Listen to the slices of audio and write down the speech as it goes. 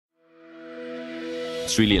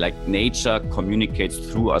It's really like nature communicates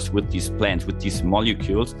through us with these plants, with these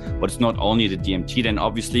molecules. But it's not only the DMT then,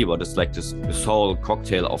 obviously, but it's like this whole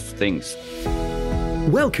cocktail of things.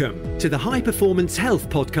 Welcome to the High Performance Health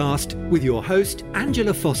Podcast with your host,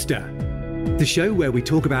 Angela Foster. The show where we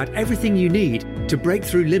talk about everything you need to break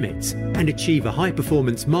through limits and achieve a high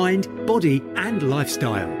performance mind, body, and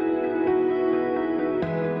lifestyle.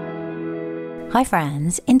 Hi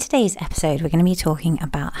friends, in today's episode we're going to be talking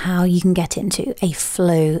about how you can get into a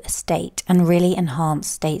flow state and really enhance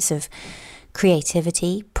states of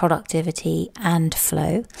creativity, productivity and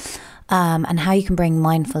flow, and how you can bring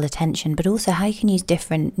mindful attention, but also how you can use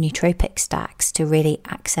different nootropic stacks to really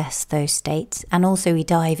access those states. And also we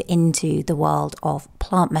dive into the world of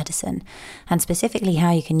plant medicine and specifically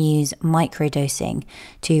how you can use microdosing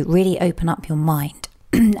to really open up your mind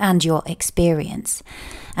and your experience.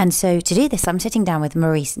 And so to do this, I'm sitting down with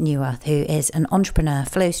Maurice Neuwirth, who is an entrepreneur,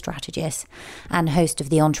 flow strategist, and host of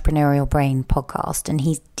the Entrepreneurial Brain podcast. And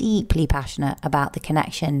he's deeply passionate about the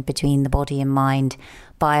connection between the body and mind,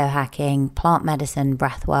 biohacking, plant medicine,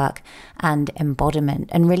 breathwork, and embodiment,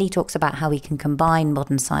 and really talks about how we can combine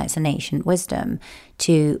modern science and ancient wisdom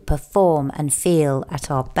to perform and feel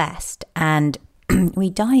at our best. And we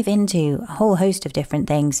dive into a whole host of different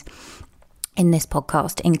things in this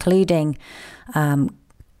podcast, including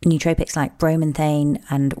nootropics like bromothane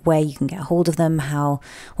and where you can get hold of them, how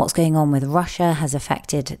what's going on with Russia has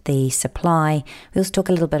affected the supply. We also talk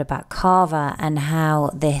a little bit about kava and how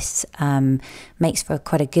this makes for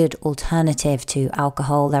quite a good alternative to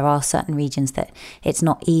alcohol. There are certain regions that it's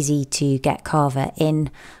not easy to get kava in,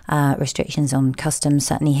 restrictions on customs,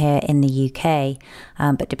 certainly here in the UK.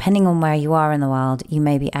 But depending on where you are in the world, you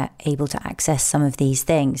may be able to access some of these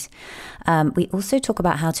things. We also talk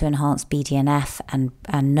about how to enhance BDNF and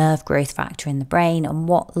nerve growth factor in the brain and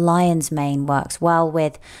what lion's mane works well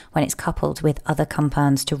with when it's coupled with other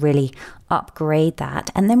compounds to really upgrade that.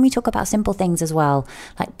 And then we talk about simple things as well,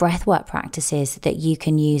 like breathwork practices that you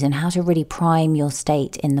can use and how to really prime your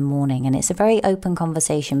state in the morning. And it's a very open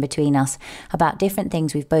conversation between us about different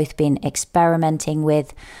things we've both been experimenting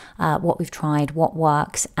with, what we've tried, what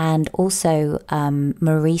works, and also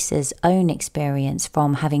Maurice's own experience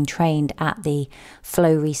from having trained at the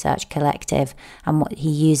Flow Research Collective and what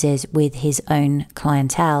he uses with his own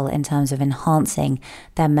clientele in terms of enhancing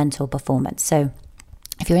their mental performance. So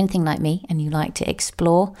if you're anything like me and you like to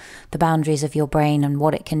explore the boundaries of your brain and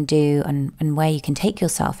what it can do and where you can take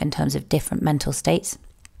yourself in terms of different mental states,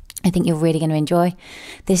 I think you're really going to enjoy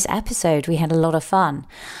this episode. We had a lot of fun.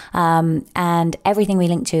 And everything we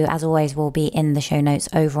link to, as always, will be in the show notes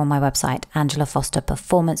over on my website,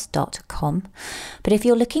 angelafosterperformance.com. But if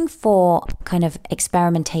you're looking for kind of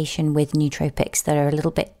experimentation with nootropics that are a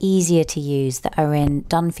little bit easier to use, that are in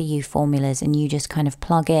done-for-you formulas, and you just kind of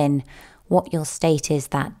plug in what your state is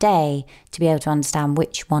that day to be able to understand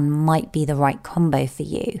which one might be the right combo for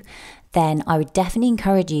you, then I would definitely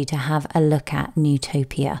encourage you to have a look at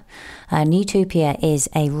Nootopia. Nootopia is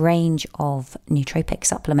a range of nootropic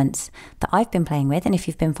supplements that I've been playing with. And if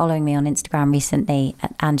you've been following me on Instagram recently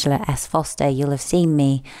at Angela S. Foster, you'll have seen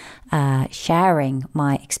me sharing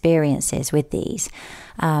my experiences with these.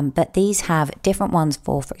 But these have different ones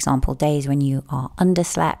for example, days when you are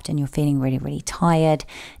underslept and you're feeling really, really tired,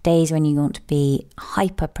 days when you want to be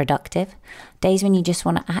hyper productive, days when you just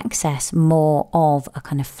want to access more of a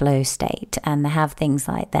kind of flow state. And they have things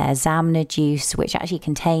like their Zamna juice, which actually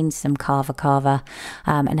contains some kava,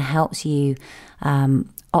 and helps you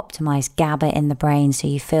optimize GABA in the brain so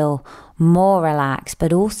you feel more relaxed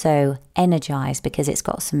but also energized because it's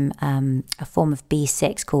got some a form of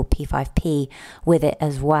B6 called P5P with it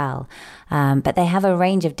as well. But they have a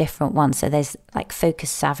range of different ones. So there's like Focus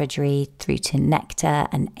Savagery through to Nectar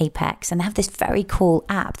and Apex, and they have this very cool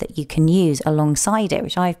app that you can use alongside it,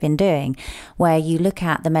 which I've been doing, where you look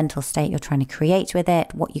at the mental state you're trying to create with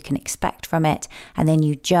it, what you can expect from it, and then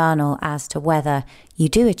you journal as to whether you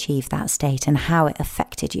do achieve that state and how it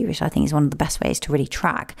affected you, which I think is one of the best ways to really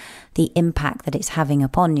track the impact that it's having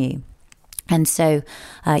upon you. And so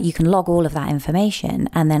you can log all of that information.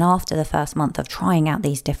 And then after the first month of trying out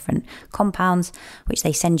these different compounds, which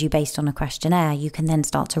they send you based on a questionnaire, you can then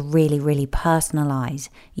start to really, really personalize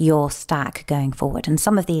your stack going forward. And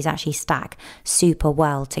some of these actually stack super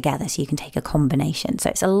well together. So you can take a combination. So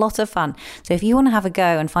it's a lot of fun. So if you want to have a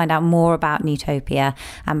go and find out more about Nootopia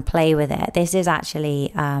and play with it, this is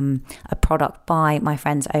actually a product by my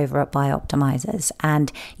friends over at Bioptimizers.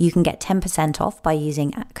 And you can get 10% off by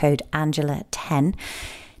using code Angela10.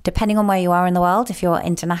 Depending on where you are in the world, if you're an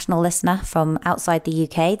international listener from outside the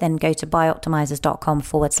UK, then go to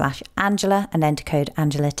bioptimizers.com/Angela and enter code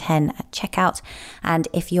Angela10 at checkout. And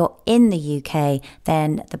if you're in the UK,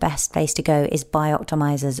 then the best place to go is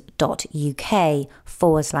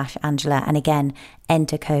bioptimizers.uk/Angela. And again,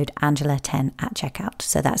 enter code Angela10 at checkout.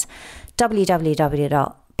 So that's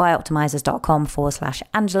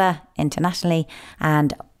www.bioptimizers.com/Angela internationally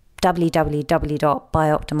and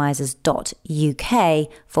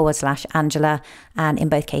www.bioptimizers.uk/Angela. And in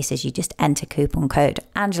both cases, you just enter coupon code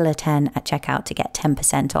Angela10 at checkout to get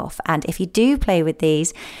 10% off. And if you do play with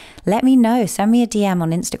these, let me know. Send me a DM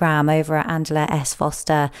on Instagram over at Angela S.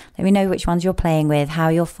 Foster. Let me know which ones you're playing with, how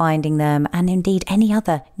you're finding them, and indeed any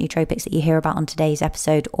other nootropics that you hear about on today's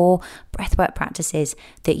episode or breathwork practices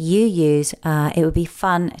that you use. It would be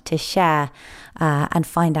fun to share and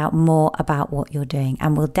find out more about what you're doing.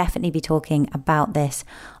 And we'll definitely be talking about this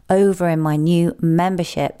over in my new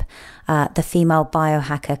membership, the Female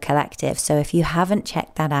Biohacker Collective. So if you haven't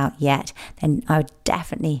checked that out yet, then I would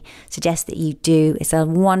definitely suggest that you do. It's a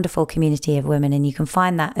wonderful community of women, and you can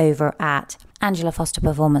find that over at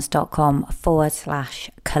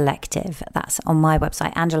angelafosterperformance.com/collective. That's on my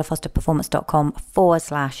website,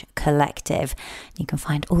 angelafosterperformance.com/collective. You can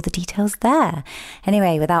find all the details there.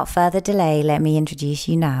 Anyway, without further delay, let me introduce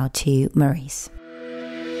you now to Maurice.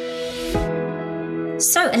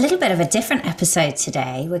 So a little bit of a different episode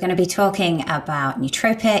today. We're going to be talking about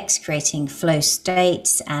nootropics, creating flow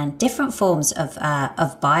states, and different forms of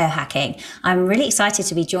biohacking. I'm really excited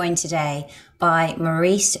to be joined today by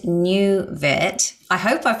Maurice Neuwirth. I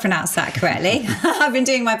hope I've pronounced that correctly. I've been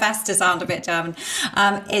doing my best to sound a bit German.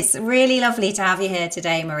 It's really lovely to have you here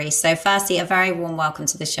today, Maurice. So firstly, a very warm welcome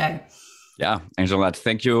to the show. Yeah, Angela,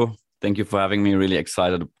 thank you. Thank you for having me. Really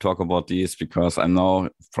excited to talk about these because I know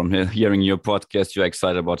from hearing your podcast, you're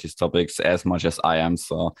excited about these topics as much as I am.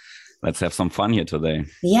 So let's have some fun here today.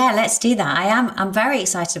 Yeah, let's do that. I'm very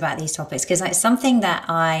excited about these topics because it's something that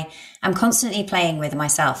I am constantly playing with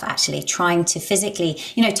myself, actually trying to physically,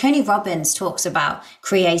 Tony Robbins talks about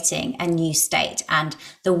creating a new state and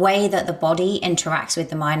the way that the body interacts with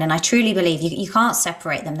the mind. And I truly believe you can't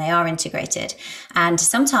separate them. They are integrated. And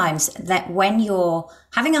sometimes that when you're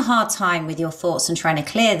having a hard time with your thoughts and trying to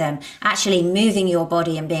clear them, actually moving your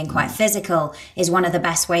body and being quite physical is one of the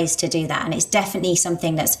best ways to do that. And it's definitely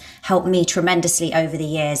something that's helped me tremendously over the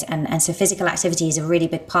years. And so physical activity is a really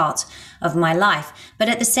big part of my life. But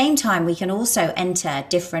at the same time, we can also enter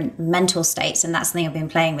different mental states. And that's something I've been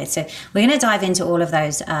playing with. So we're going to dive into all of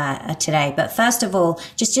those today. But first of all,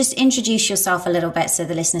 just introduce yourself a little bit so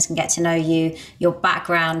the listeners can get to know you, your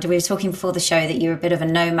background. We were talking before the show that you're a bit of a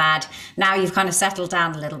nomad. Now you've kind of settled down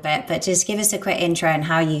a little bit, but just give us a quick intro and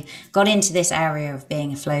how you got into this area of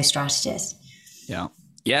being a flow strategist.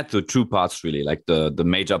 Yeah, to two parts really, like the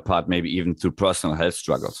major part, maybe even through personal health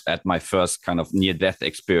struggles. At my first kind of near-death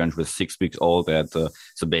experience with 6 weeks old, I had a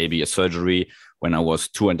baby, a surgery. When I was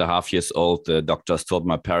 2.5 years old, the doctors told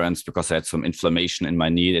my parents, because I had some inflammation in my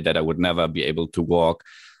knee, that I would never be able to walk.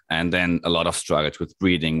 And then a lot of struggles with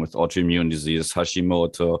breathing, with autoimmune disease,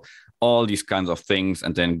 Hashimoto, all these kinds of things.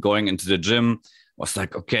 And then going into the gym was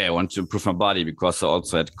like, okay, I want to improve my body because I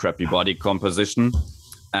also had crappy body composition.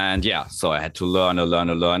 And yeah, so I had to learn.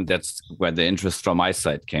 That's where the interest from my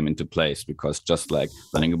side came into place, because just like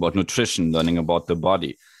learning about nutrition, learning about the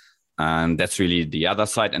body. And that's really the other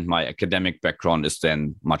side. And my academic background is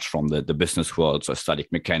then much from the business world. So I studied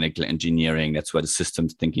mechanical engineering. That's where the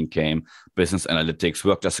systems thinking came, business analytics,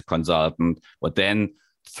 worked as a consultant. But then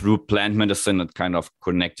through plant medicine, it kind of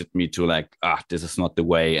connected me to like, this is not the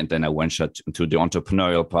way. And then I ventured into the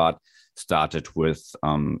entrepreneurial part, started with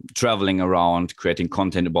traveling around, creating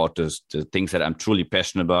content about the things that I'm truly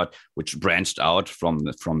passionate about, which branched out from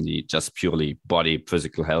the just purely body,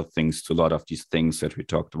 physical health things to a lot of these things that we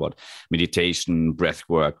talked about, meditation, breath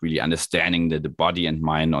work, really understanding the body and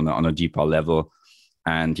mind on a deeper level.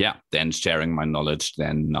 And yeah, then sharing my knowledge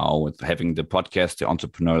then now with having the podcast, the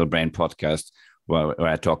Entrepreneurial Brain podcast, where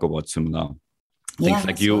I talk about similar things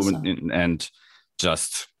like you, awesome. and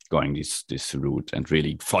just going this route and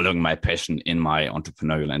really following my passion in my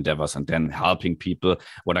entrepreneurial endeavors, and then helping people,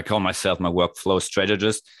 what I call myself my workflow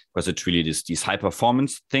strategist, because it's really this high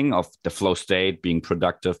performance thing of the flow state, being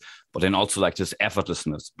productive, but then also like this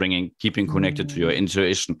effortlessness, keeping connected to your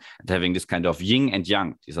intuition and having this kind of yin and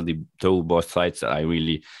yang. These are the two both sides that I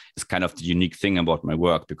really is kind of the unique thing about my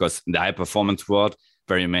work, because in the high performance world,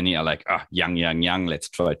 very many are like, yang, let's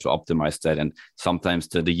try to optimize that. And sometimes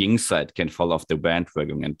the yin side can fall off the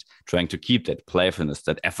bandwagon, and trying to keep that playfulness,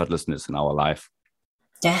 that effortlessness in our life.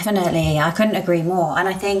 Definitely. I couldn't agree more. And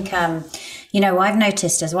I think, I've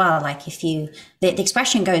noticed as well, like if the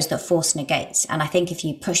expression goes that force negates. And I think if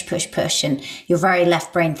you push and you're very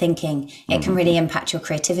left brain thinking, it can really impact your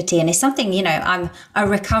creativity. And it's something, I'm a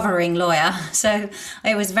recovering lawyer. So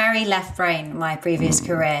it was very left brain, my previous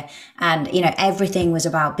career. And, everything was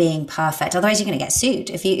about being perfect. Otherwise you're going to get sued.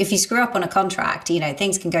 If you screw up on a contract,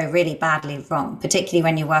 things can go really badly wrong, particularly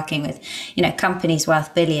when you're working with, companies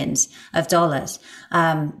worth billions of dollars.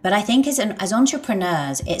 But I think as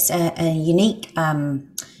entrepreneurs, it's a unique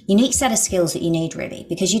set of skills that you need, really,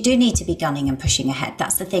 because you do need to be gunning and pushing ahead.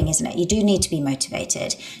 That's the thing, isn't it? You do need to be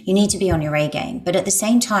motivated. You need to be on your A game. But at the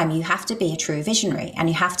same time, you have to be a true visionary and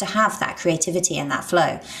you have to have that creativity and that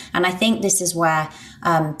flow. And I think this is where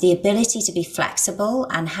the ability to be flexible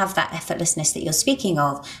and have that effortlessness that you're speaking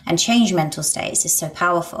of and change mental states is so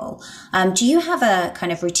powerful. Do you have a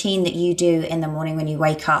kind of routine that you do in the morning when you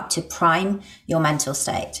wake up to prime your mental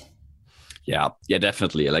state? Yeah,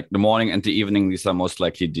 definitely. Like the morning and the evening, these are most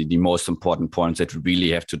likely the most important points that we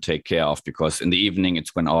really have to take care of, because in the evening,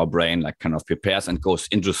 it's when our brain like kind of prepares and goes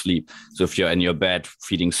into sleep. So if you're in your bed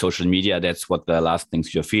feeding social media, that's what the last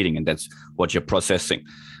things you're feeding and that's what you're processing.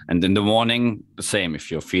 And in the morning, the same.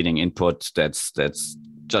 If you're feeding input, that's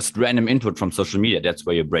just random input from social media. That's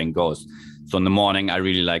where your brain goes. So in the morning, I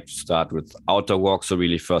really like to start with outdoor walks. So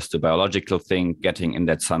really first the biological thing, getting in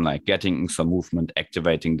that sunlight, getting in some movement,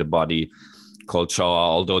 activating the body, cold shower,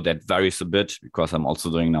 although that varies a bit because I'm also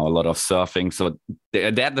doing now a lot of surfing. So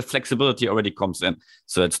there the flexibility already comes in.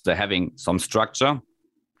 So it's the having some structure,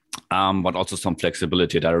 but also some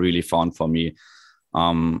flexibility that I really found for me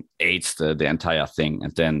aids the entire thing.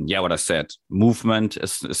 And then, what I said, movement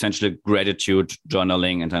is essentially gratitude,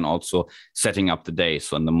 journaling, and then also setting up the day.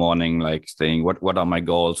 So in the morning, like saying, what are my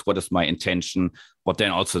goals? What is my intention? But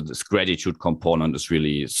then also this gratitude component is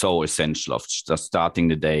really so essential of just starting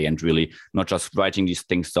the day and really not just writing these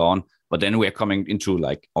things down, but then we're coming into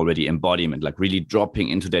like already embodiment, like really dropping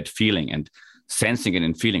into that feeling and sensing it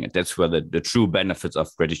and feeling it. That's where the true benefits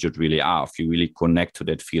of gratitude really are, if you really connect to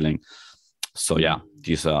that feeling. So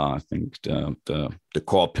these are, I think, the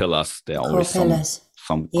core pillars. There are always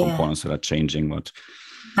some components that are changing.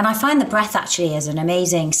 And I find the breath actually is an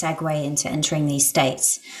amazing segue into entering these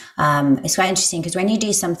states. It's quite interesting because when you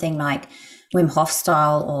do something like Wim Hof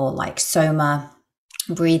style or like Soma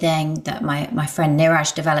breathing that my friend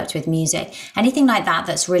Niraj developed with music, anything like that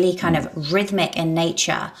that's really kind of rhythmic in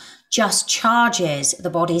nature, just charges the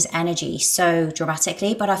body's energy so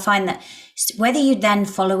dramatically. But I find that whether you then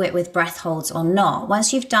follow it with breath holds or not,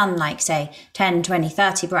 once you've done like say 10, 20,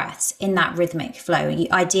 30 breaths in that rhythmic flow,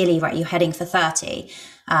 ideally, right, you're heading for 30.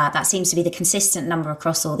 That seems to be the consistent number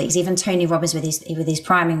across all these. Even Tony Robbins with his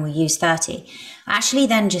priming will use 30. Actually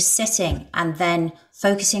then just sitting and then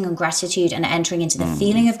focusing on gratitude and entering into the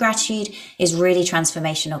feeling of gratitude is really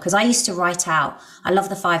transformational. Because I used to write out, I love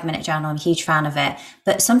the 5-minute journal, I'm a huge fan of it.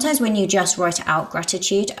 But sometimes when you just write out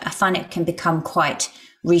gratitude, I find it can become quite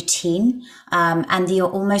routine and you're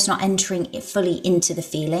almost not entering it fully into the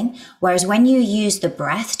feeling. Whereas when you use the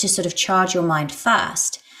breath to sort of charge your mind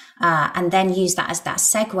first, and then use that as that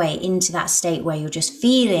segue into that state where you're just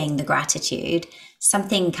feeling the gratitude,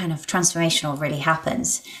 something kind of transformational really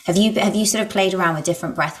happens. Have you sort of played around with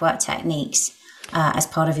different breathwork techniques as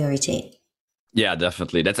part of your routine? Yeah,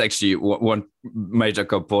 definitely. That's actually one major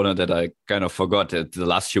component that I kind of forgot. The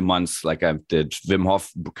last few months, like I did Wim Hof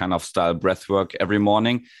kind of style breath work every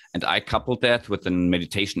morning. And I coupled that with a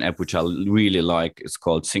meditation app, which I really like. It's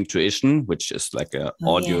called Synctuition, which is like an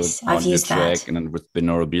audio track and then with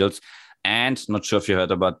binaural beats. And not sure if you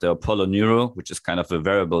heard about the Apollo Neuro, which is kind of a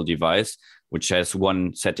wearable device, which has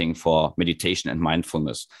one setting for meditation and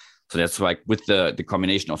mindfulness. So that's like with the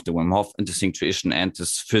combination of the Wim Hof and the Synctuition and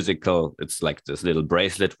this physical, it's like this little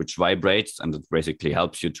bracelet which vibrates and it basically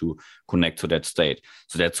helps you to connect to that state.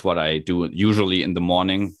 So that's what I do usually in the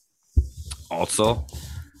morning also,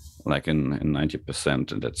 like in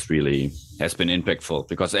 90%. And that's really has been impactful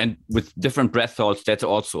because, and with different breath holds, that's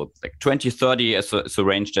also like 20, 30 is a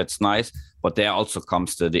range that's nice. But there also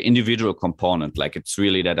comes the individual component. Like it's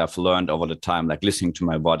really that I've learned over the time, like listening to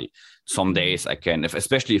my body. Some days I can,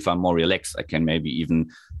 especially if I'm more relaxed, I can maybe even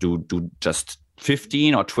do just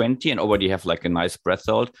 15 or 20 and already have like a nice breath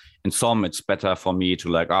hold. In some, it's better for me to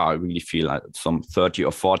like, I really feel like some 30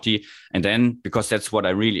 or 40. And then, because that's what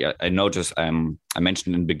I noticed, I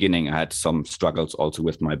mentioned in the beginning, I had some struggles also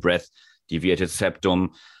with my breath, deviated septum,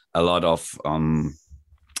 a lot of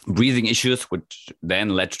breathing issues, which then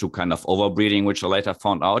led to kind of overbreathing, which I later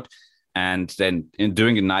found out. And then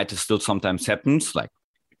during the night, it still sometimes happens, like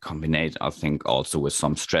combined, I think, also with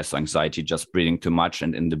some stress, anxiety, just breathing too much.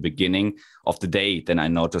 And in the beginning of the day, then I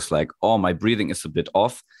noticed like, oh, my breathing is a bit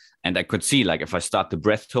off. And I could see, like, if I start the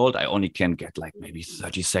breath hold, I only can get like maybe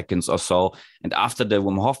 30 seconds or so. And after the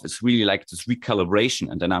Wim Hof, it's really like this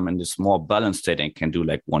recalibration. And then I'm in this more balanced state and can do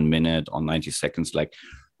like 1 minute or 90 seconds, like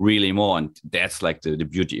really more. And that's like the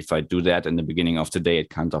beauty. If I do that in the beginning of the day,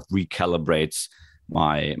 it kind of recalibrates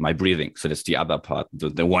my breathing. So that's the other part.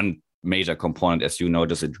 The one major component, as you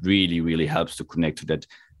notice, it really, really helps to connect to that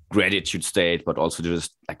gratitude state, but also to this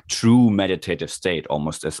like true meditative state,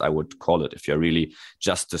 almost, as I would call it. If you're really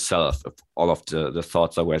just the self, if all of the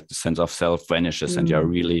thoughts are where the sense of self vanishes and you're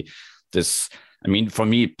really this, I mean, for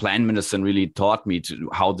me, plant medicine really taught me to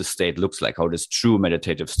how the state looks like, how this true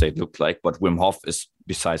meditative state looks like. But Wim Hof is,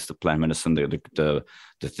 besides the plant medicine, the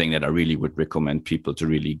thing that I really would recommend people to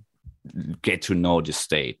really get to know this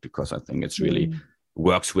state, because I think it's really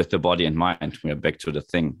works with the body and mind. We're back to the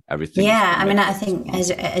thing, everything. Yeah, I mean, I think,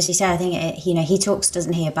 as you say, I think, he talks,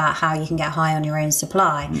 doesn't he, about how you can get high on your own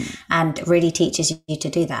supply and really teaches you to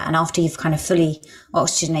do that. And after you've kind of fully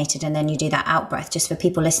oxygenated and then you do that out breath, just for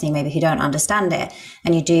people listening maybe who don't understand it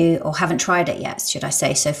and you do, or haven't tried it yet, should I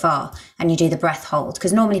say, so far, and you do the breath hold.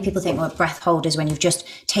 Because normally people think, well, breath hold is when you've just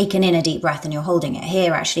taken in a deep breath and you're holding it.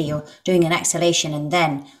 Here, actually, you're doing an exhalation and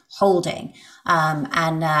then holding.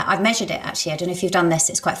 I've measured it, actually. I don't know if you've done this.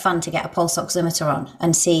 It's quite fun to get a pulse oximeter on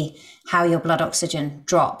and see how your blood oxygen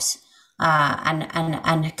drops,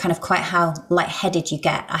 and kind of quite how lightheaded you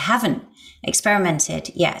get. I haven't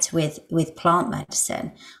experimented yet with plant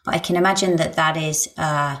medicine, but I can imagine that is,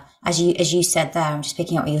 as you said there, I'm just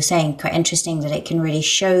picking up what you're saying, quite interesting that it can really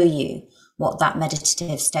show you what that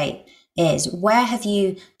meditative state is. Where have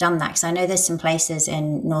you done that? Because I know there's some places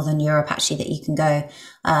in Northern Europe actually that you can go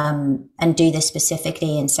and do this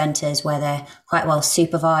specifically in centres where they're quite well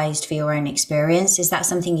supervised for your own experience. Is that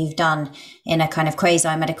something you've done in a kind of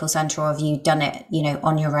quasi medical centre, or have you done it,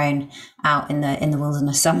 on your own out in the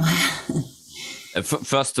wilderness somewhere?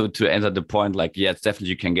 First, to enter the point, like, yes, definitely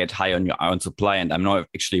you can get high on your own supply. And I'm not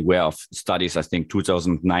actually aware of studies, I think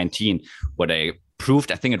 2019, where they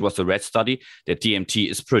proved, I think it was a red study, that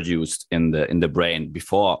DMT is produced in the brain.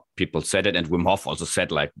 Before people said it, and Wim Hof also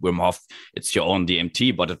said, like, Wim Hof, it's your own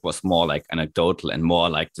DMT, but it was more like anecdotal and more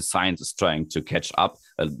like the science is trying to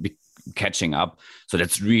catching up. So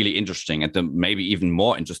that's really interesting. And maybe even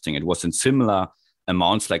more interesting, it was in similar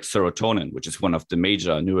amounts like serotonin, which is one of the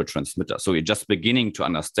major neurotransmitters. So you're just beginning to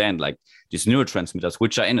understand like these neurotransmitters,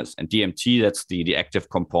 which are in us. And DMT, that's the active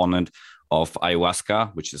component of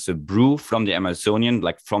ayahuasca, which is a brew from the Amazonian,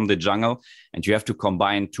 like from the jungle. And you have to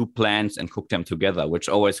combine two plants and cook them together, which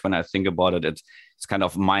always, when I think about it, it's kind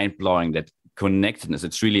of mind blowing, that connectedness.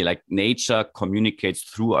 It's really like nature communicates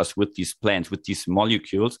through us with these plants, with these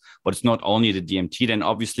molecules. But it's not only the DMT then,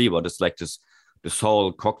 obviously, but it's like this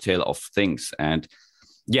whole cocktail of things. And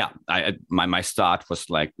yeah, my start was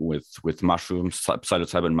like with mushrooms,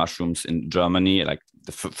 psilocybin mushrooms in Germany. Like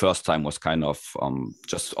the first time was kind of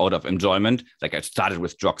just out of enjoyment. Like I started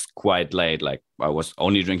with drugs quite late. Like I was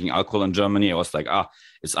only drinking alcohol in Germany. I was like,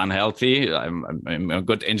 it's unhealthy. I'm a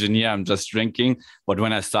good engineer. I'm just drinking. But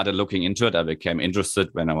when I started looking into it, I became interested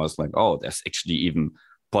when I was like, oh, there's actually even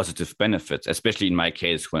positive benefits, especially in my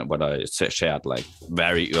case, what I shared, like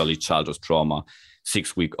very early childhood trauma,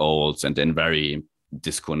 6-week-olds, and then very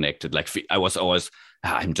disconnected. Like I was always,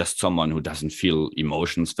 I'm just someone who doesn't feel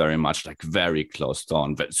emotions very much, like very closed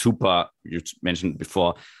down, but super, you mentioned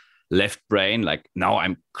before, left brain. Like now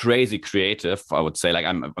I'm crazy creative. I would say, like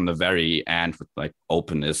I'm on the very end with like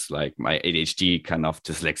openness, like my ADHD kind of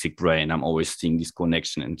dyslexic brain. I'm always seeing these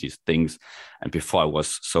connections and these things. And before I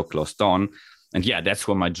was so closed down. And yeah, that's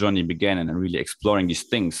where my journey began, and I'm really exploring these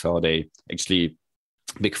things. So they actually,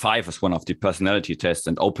 Big Five is one of the personality tests,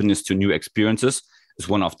 and openness to new experiences is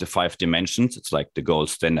one of the 5 dimensions. It's like the gold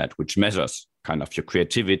standard, which measures kind of your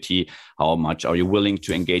creativity, how much are you willing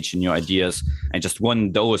to engage in your ideas. And just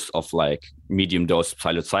one dose of like medium dose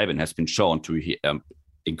psilocybin has been shown to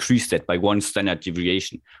increase that by 1 standard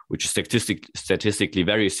deviation, which is statistically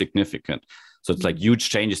very significant. So it's like huge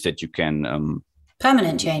changes that you can...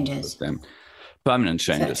 Permanent changes. Permanent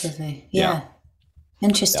changes. Yeah.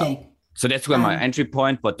 Interesting. Yeah. So that's where my entry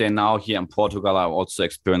point. But then now here in Portugal, I also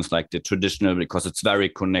experienced like the traditional, because it's very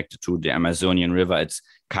connected to the Amazonian River. It's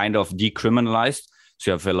kind of decriminalized. So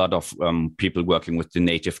you have a lot of people working with the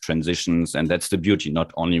native transitions. And that's the beauty,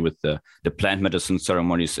 not only with the plant medicine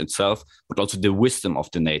ceremonies itself, but also the wisdom of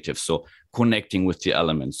the natives. So connecting with the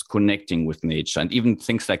elements, connecting with nature, and even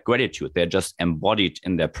things like gratitude, they're just embodied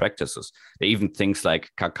in their practices. They even things like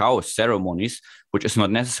cacao ceremonies, which is not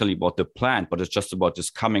necessarily about the plant, but it's just about this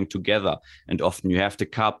coming together. And often you have the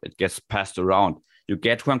cup, it gets passed around. You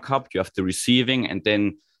get 1 cup, you have the receiving, and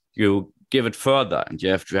then you give it further, and you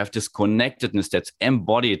have to have this connectedness that's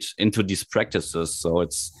embodied into these practices. So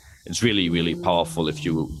it's really, really powerful if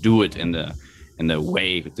you do it in the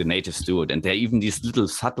way the natives do it. And there are even these little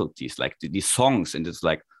subtleties, like these songs, and it's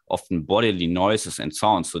like often bodily noises and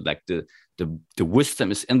sounds. So like the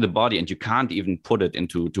wisdom is in the body, and you can't even put it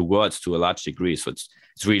into words to a large degree. So it's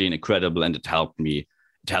really incredible, and it helped me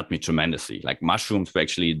tremendously. Like mushrooms were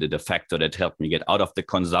actually the factor that helped me get out of the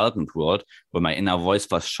consultant world, where my inner voice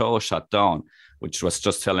was so shut down, which was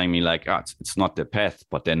just telling me like, it's not the path.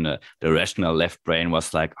 But then the rational left brain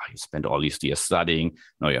was like, you spent all these years studying,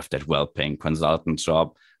 now you have that well-paying consultant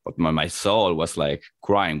job. But my soul was like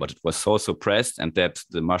crying, but it was so suppressed, and that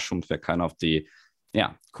the mushrooms were kind of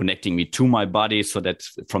connecting me to my body, so that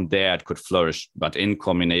from there it could flourish, but in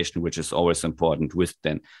combination, which is always important, with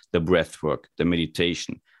then the breath work, the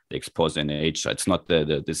meditation, the exposure in nature. It's not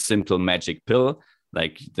the simple magic pill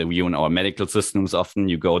like the view in our medical systems. Often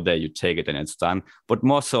you go there, you take it, and it's done, but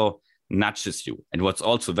more so nudges you. And what's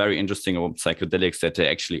also very interesting about psychedelics, that they're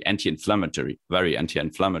actually anti-inflammatory, very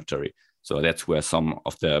anti-inflammatory. So that's where some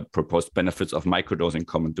of the proposed benefits of microdosing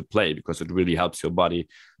come into play, because it really helps your body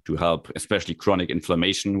to help, especially chronic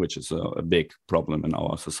inflammation, which is a big problem in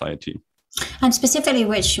our society. And specifically,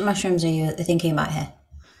 which mushrooms are you thinking about here?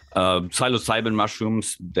 Psilocybin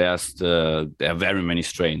mushrooms. There are very many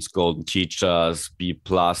strains, golden teachers, B+,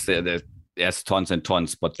 there's tons and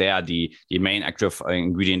tons, but they are the main active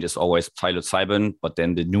ingredient is always psilocybin, but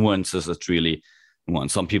then the nuances is really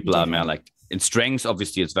nuanced. Some people are more like, in strengths,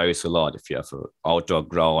 obviously, it varies a lot. If you have an outdoor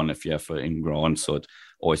grown, if you have an in-grown, so it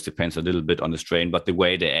always depends a little bit on the strain. But the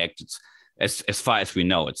way they act, it's as far as we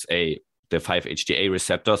know, it's the 5-HTA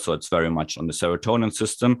receptor, so it's very much on the serotonin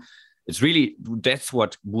system. It's really, that's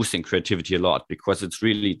what boosting creativity a lot, because it's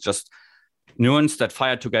really just neurons that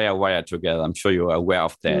fire together, wire together. I'm sure you're aware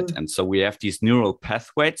of that. And so we have these neural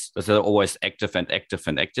pathways that are always active and active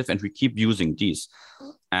and active, and we keep using these.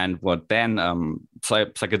 And what then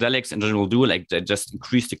psychedelics in general do, like they just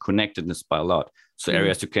increase the connectedness by a lot. So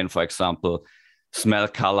areas you can, for example, smell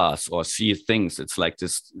colors or see things. It's like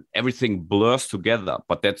this, everything blurs together,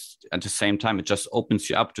 but that's at the same time, it just opens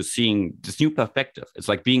you up to seeing this new perspective. It's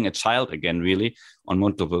like being a child again, really, on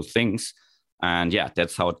multiple things. And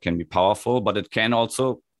that's how it can be powerful, but it can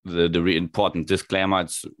also, the really important disclaimer,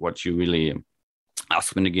 it's what you really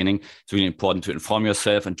asked in the beginning, it's really important to inform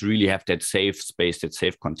yourself and to really have that safe space, that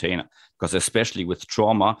safe container, because especially with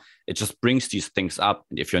trauma, it just brings these things up.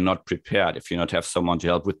 And if you're not prepared, if you not have someone to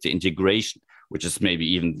help with the integration, which is maybe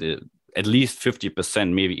even at least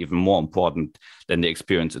 50%, maybe even more important than the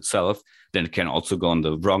experience itself, then it can also go in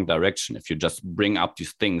the wrong direction. If you just bring up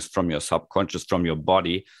these things from your subconscious, from your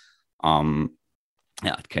body,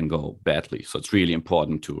 it can go badly. So it's really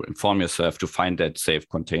important to inform yourself, to find that safe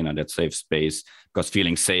container, that safe space, because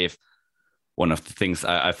feeling safe, one of the things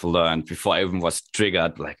I've learned before I even was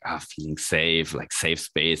triggered, like feeling safe, like safe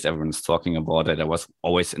space, everyone's talking about it. I was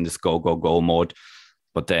always in this go mode.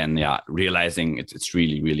 But then, realizing it's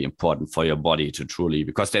really, really important for your body to truly,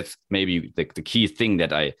 because that's maybe the key thing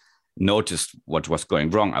that I noticed what was going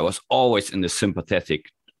wrong. I was always in the sympathetic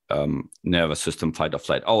nervous system, fight or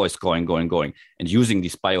flight, always going, and using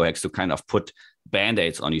these biohacks to kind of put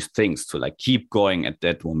band-aids on these things to like keep going at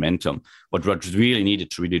that momentum. But what really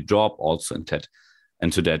needed to really drop also into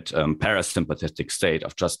that parasympathetic state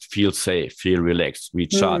of just feel safe, feel relaxed,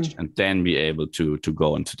 recharge, and then be able to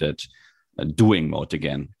go into that doing mode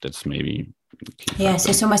again. That's maybe so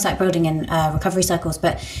it's almost like building in recovery cycles.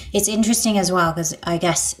 But it's interesting as well, because I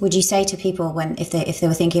guess, would you say to people if they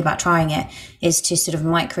were thinking about trying it, is to sort of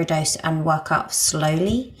microdose and work up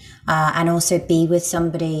slowly, and also be with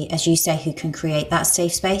somebody, as you say, who can create that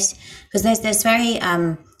safe space? Because there's very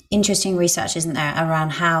interesting research, isn't there,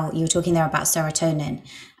 around how you were talking there about serotonin,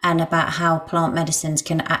 and about how plant medicines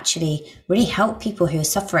can actually really help people who are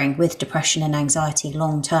suffering with depression and anxiety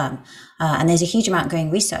long term. And there's a huge amount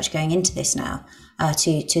of research going into this now,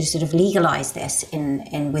 to sort of legalize this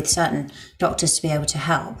in with certain doctors to be able to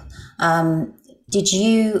help. Where did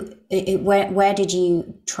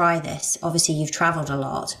you try this? Obviously, you've traveled a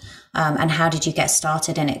lot. And how did you get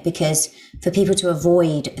started in it? Because for people to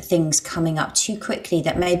avoid things coming up too quickly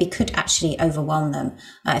that maybe could actually overwhelm them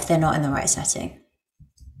if they're not in the right setting.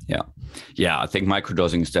 I think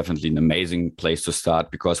microdosing is definitely an amazing place to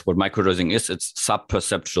start, because what microdosing is, it's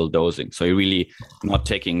sub-perceptual dosing. So you're really not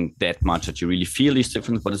taking that much that you really feel these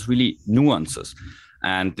differences, but it's really nuances.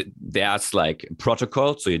 And there's like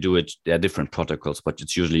protocol. So you do it, there are different protocols, but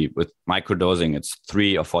it's usually with microdosing, it's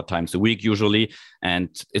 3 or 4 times a week usually. And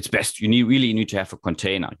it's best, you really need to have a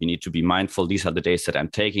container. You need to be mindful. These are the days that I'm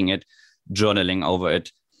taking it, journaling over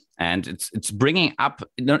it. And it's bringing up,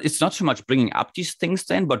 it's not so much bringing up these things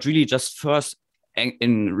then, but really just first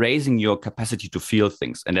in raising your capacity to feel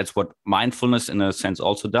things. And that's what mindfulness in a sense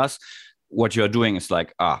also does. What you're doing is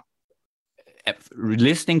like,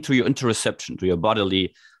 listening to your interoception, to your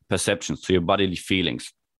bodily perceptions, to your bodily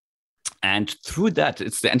feelings. And through that,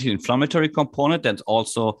 it's the anti-inflammatory component that's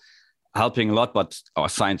also helping a lot, but our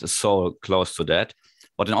science is so close to that.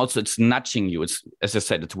 But then also it's nudging you. It's, as I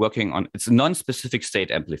said, it's working on, it's a non-specific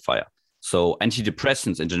state amplifier. So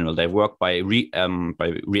antidepressants in general, they work by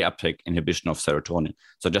reuptake inhibition of serotonin.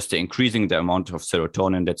 So just increasing the amount of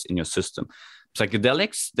serotonin that's in your system.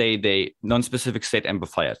 Psychedelics, they non-specific state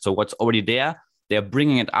amplifier. So what's already there, they're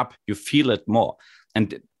bringing it up. You feel it more.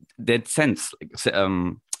 And that sense,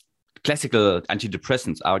 classical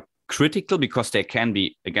antidepressants are critical because they can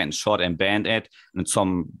be, again, short and band-aid. In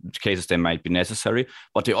some cases, they might be necessary,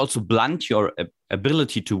 but they also blunt your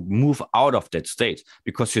ability to move out of that state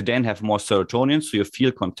because you then have more serotonin, so you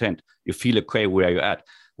feel content, you feel okay where you're at.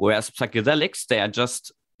 Whereas psychedelics, they are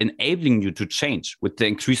just enabling you to change with the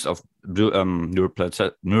increase of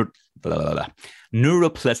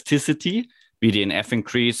neuroplasticity, BDNF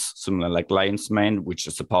increase, similar like lion's mane, which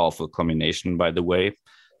is a powerful combination, by the way,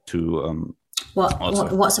 to...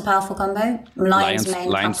 What's a powerful combo? Lion's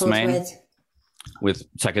mane with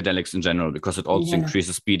psychedelics in general, because it also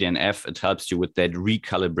increases BDNF. It helps you with that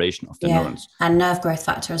recalibration of the neurons. And nerve growth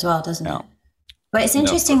factor as well, doesn't it? But it's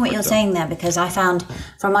interesting what you're saying there, because I found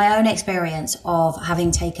from my own experience of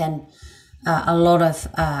having taken a lot of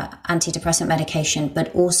antidepressant medication,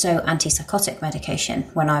 but also antipsychotic medication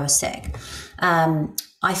when I was sick.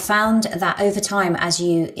 I found that over time,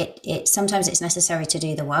 sometimes it's necessary to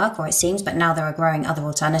do the work, or it seems, but now there are growing other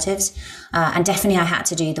alternatives. And definitely I had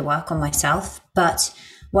to do the work on myself. But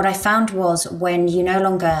what I found was when you no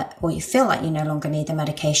longer, or you feel like you no longer need the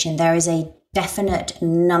medication, there is a definite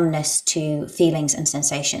numbness to feelings and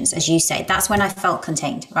sensations. As you say, that's when I felt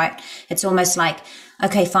contained, right? It's almost like,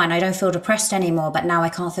 okay, fine, I don't feel depressed anymore, but now I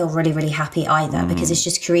can't feel really, really happy either, because it's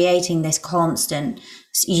just creating this constant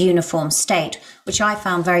uniform state, which I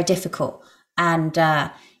found very difficult. And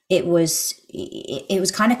it was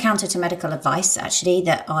kind of counter to medical advice, actually,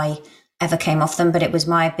 that I ever came off them, but it was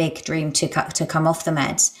my big dream to come off the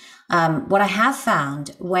meds. What I have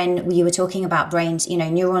found when you were talking about brains,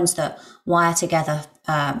 neurons that wire together,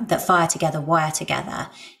 that fire together, wire together,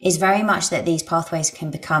 is very much that these pathways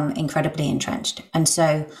can become incredibly entrenched. And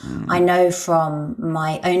so I know from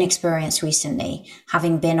my own experience recently,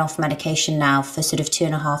 having been off medication now for sort of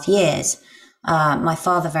 2.5 years, my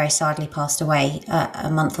father very sadly passed away a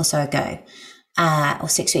month or so ago, or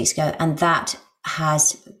 6 weeks ago. And that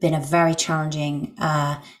has been a very challenging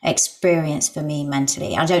experience for me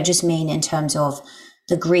mentally. I don't just mean in terms of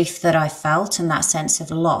the grief that I felt and that sense of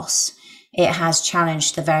loss. It has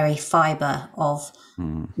challenged the very fiber of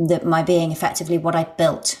my being, effectively what I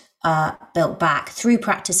built back through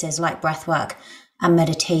practices like breathwork and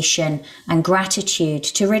meditation and gratitude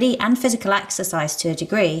to really, and physical exercise to a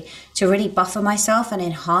degree, to really buffer myself and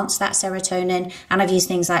enhance that serotonin. And I've used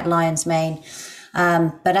things like lion's mane.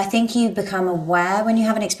 But I think you become aware when you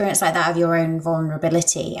have an experience like that of your own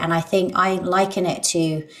vulnerability. And I think I liken it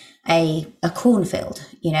to a cornfield.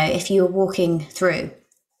 If you're walking through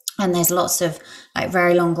and there's lots of like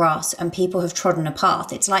very long grass and people have trodden a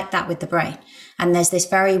path, it's like that with the brain. And there's this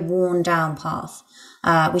very worn down path,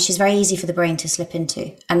 which is very easy for the brain to slip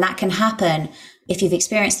into. And that can happen if you've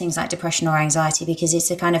experienced things like depression or anxiety, because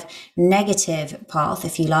it's a kind of negative path,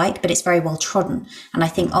 if you like, but it's very well trodden. And I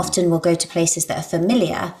think often we'll go to places that are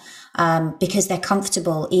familiar because they're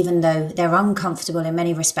comfortable, even though they're uncomfortable in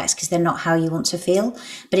many respects because they're not how you want to feel.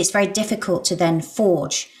 But it's very difficult to then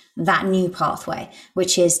forge that new pathway,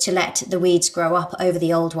 which is to let the weeds grow up over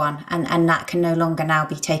the old one, and that can no longer now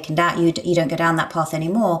be taken down. You don't go down that path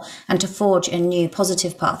anymore, and to forge a new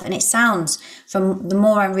positive path. And it sounds, from the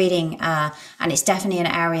more I'm reading, and it's definitely an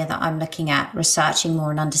area that I'm looking at researching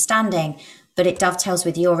more and understanding, but it dovetails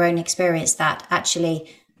with your own experience that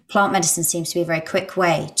actually plant medicine seems to be a very quick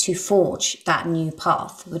way to forge that new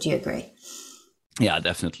path. Would you agree? Yeah,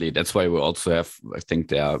 definitely. That's why we also have, I think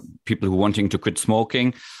there are people who wanting to quit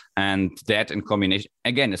smoking, and that in combination,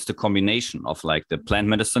 again, it's the combination of like the plant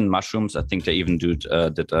medicine, mushrooms. I think they even do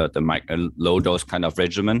the low dose kind of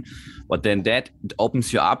regimen, but then that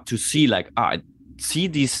opens you up to see like, see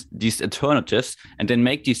these alternatives and then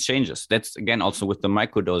make these changes. That's again, also with the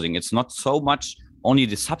microdosing. It's not so much only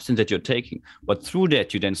the substance that you're taking. But through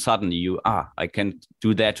that, you then suddenly I can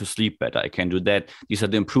do that to sleep better. I can do that. These are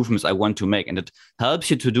the improvements I want to make. And it helps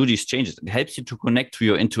you to do these changes. It helps you to connect to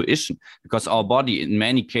your intuition, because our body, in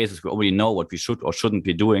many cases, we already know what we should or shouldn't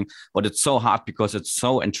be doing, but it's so hard because it's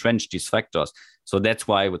so entrenched, these factors. So that's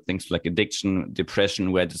why with things like addiction,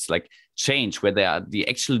 depression, where it's like change, where there are the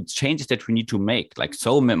actual changes that we need to make, like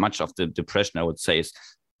so much of the depression, I would say, is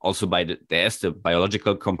also there's the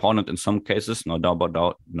biological component in some cases, no doubt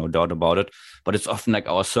about it, but it's often like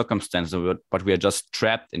our circumstances, but we are just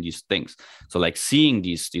trapped in these things. So like seeing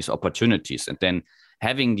these opportunities and then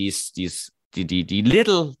having the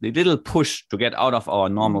little push to get out of our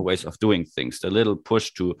normal ways of doing things, the little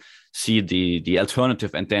push to see the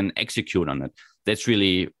alternative and then execute on it. That's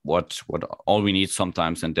really what all we need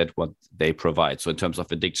sometimes, and that's what they provide. So in terms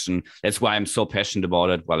of addiction, that's why I'm so passionate about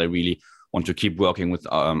it. While I really want to keep working with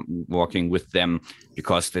them,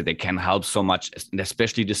 because they can help so much, and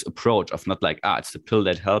especially this approach of not like it's the pill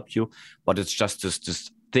that helps you, but it's just this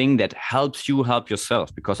thing that helps you help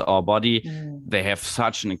yourself, because our body, they have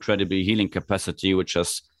such an incredible healing capacity, which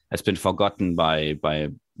has been forgotten by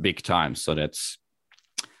big time. So that's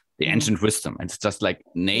the ancient wisdom, and it's just like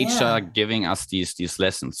nature giving us these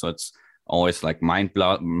lessons. So it's always like mind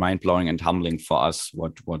blowing and humbling for us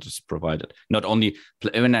what is provided. Not only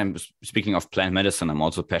when I'm speaking of plant medicine, I'm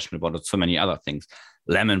also passionate about so many other things.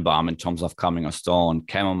 Lemon balm in terms of calming a stone,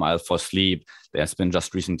 chamomile for sleep. There's been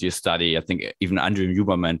just recently a study, I think even Andrew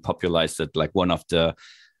Huberman popularized it, like one of the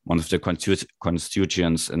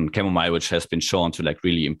constituents in chamomile, which has been shown to like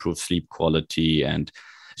really improve sleep quality. And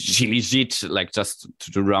Shilajit, like just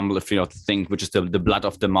to rumble a few of the things, which is the blood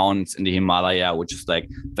of the mountains in the Himalaya, which is like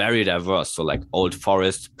very diverse. So like old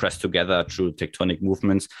forests pressed together through tectonic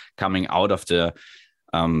movements coming out of the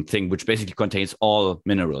thing, which basically contains all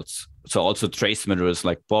minerals. So also trace minerals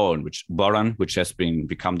like boron, which has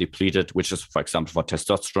become depleted, which is, for example, for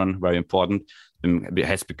testosterone, very important,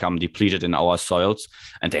 has become depleted in our soils,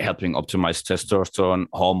 and they're helping optimize testosterone,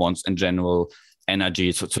 hormones in general,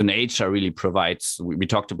 energy. So nature really provides. We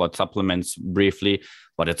talked about supplements briefly,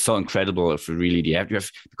 but it's so incredible if you really have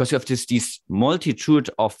because you have this multitude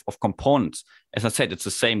of components. As I said, it's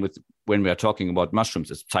the same with when we are talking about mushrooms.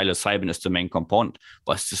 It's psilocybin is the main component,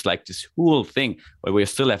 but it's just like this whole thing where we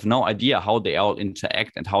still have no idea how they all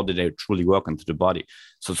interact and how do they truly work into the body.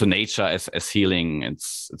 So nature as healing,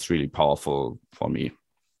 it's really powerful for me.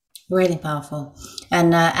 Really powerful,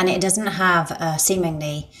 and it doesn't have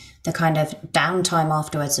seemingly the kind of downtime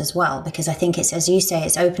afterwards as well, because I think it's, as you say,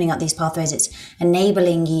 it's opening up these pathways. It's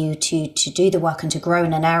enabling you to do the work and to grow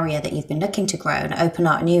in an area that you've been looking to grow and open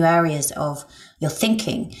up new areas of your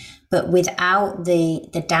thinking, but without the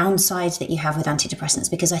downsides that you have with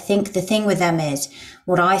antidepressants. Because I think the thing with them is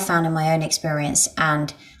what I found in my own experience,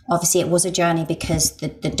 and obviously it was a journey because the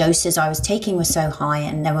doses I was taking were so high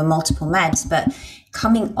and there were multiple meds, but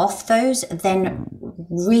coming off those then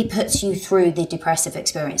re-puts you through the depressive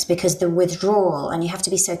experience, because the withdrawal, and you have to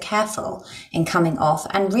be so careful in coming off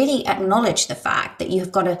and really acknowledge the fact that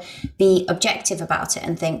you've got to be objective about it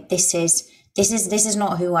and think this is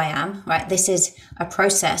not who I am, right? This is a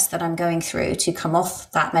process that I'm going through to come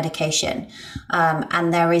off that medication.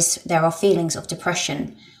 And there are feelings of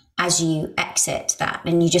depression as you exit that,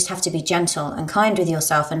 and you just have to be gentle and kind with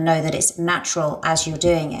yourself and know that it's natural as you're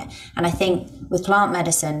doing it. And I think with plant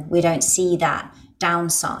medicine, we don't see that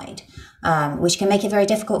downside, which can make it very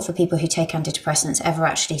difficult for people who take antidepressants ever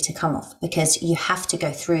actually to come off, because you have to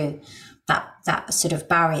go through that sort of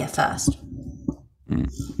barrier first.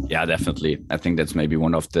 Yeah, definitely. I think that's maybe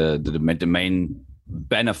one of the main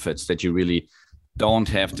benefits, that you really don't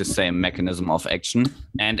have the same mechanism of action.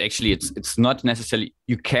 And actually it's not necessarily,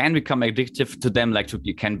 you can become addictive to them, like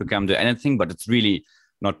you can become to anything, but it's really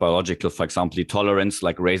not biological. For example, the tolerance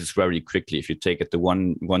like raises very quickly. If you take it the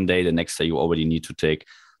one day, the next day you already need to take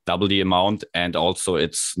double the amount. And also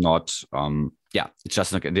it's not, it's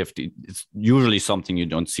just like it's usually something you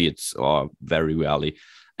don't see it, or very rarely.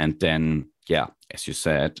 And then, as you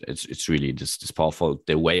said, it's really this powerful,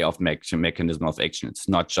 the way of mechanism of action. It's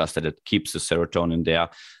not just that it keeps the serotonin there,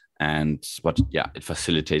 but it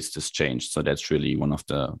facilitates this change. So that's really one of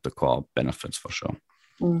the core benefits for sure.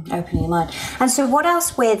 Opening your mind. And so what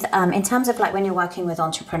else with, in terms of like when you're working with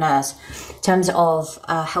entrepreneurs, in terms of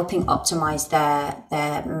helping optimize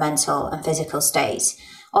their mental and physical states?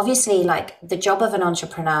 Obviously, like the job of an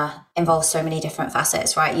entrepreneur involves so many different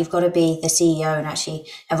facets, right? You've got to be the CEO and actually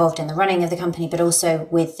involved in the running of the company, but also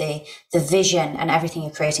with the vision and everything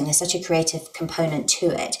you're creating. There's such a creative component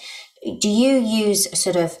to it. Do you use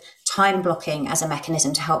sort of time blocking as a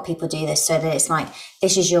mechanism to help people do this, so that it's like,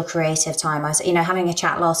 this is your creative time. I was, having a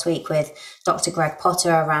chat last week with Dr. Greg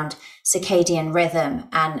Potter around circadian rhythm,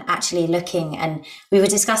 and actually looking, and we were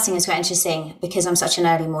discussing, it's quite interesting because I'm such an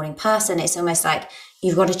early morning person. It's almost like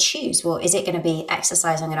you've got to choose, well, is it going to be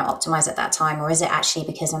exercise I'm going to optimize at that time, or is it actually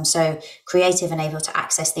because I'm so creative and able to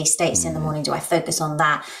access these states in the morning, do I focus on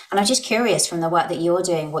that? And I'm just curious, from the work that you're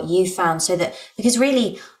doing, what you found, so that, because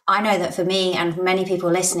really I know that for me and many people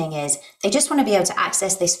listening, is they just want to be able to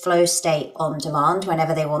access this flow state on demand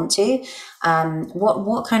whenever they want to.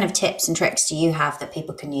 What kind of tips and tricks do you have that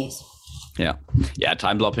people can use? Yeah.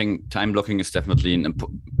 Time blocking is definitely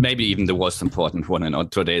maybe even the most important one in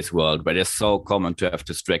today's world, where it's so common to have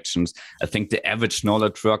distractions. I think the average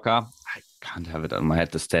knowledge worker, I can't have it on my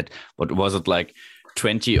head, the stat, but was it like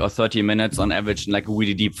 20 or 30 minutes on average, like a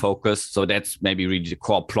really deep focus? So that's maybe really the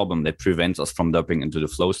core problem that prevents us from dropping into the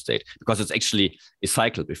flow state, because it's actually a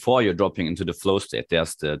cycle. Before you're dropping into the flow state,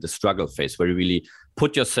 there's the struggle phase, where you really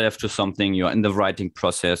put yourself to something. You're in the writing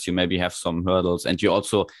process, you maybe have some hurdles, and you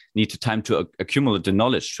also need the time to accumulate the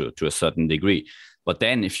knowledge to a certain degree. But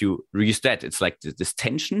then if you reach that, it's like this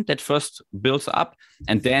tension that first builds up,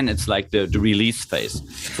 and then it's like the release phase.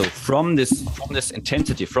 So from this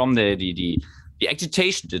intensity, from the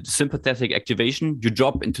agitation, the sympathetic activation, you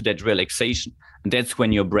drop into that relaxation. And that's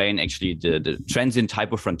when your brain actually, the transient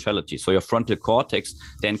hypofrontality, so your frontal cortex,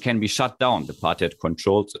 then can be shut down, the part that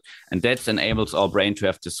controls it. And that enables our brain to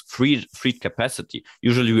have this freed capacity.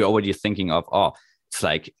 Usually we're already thinking of, it's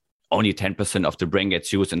like only 10% of the brain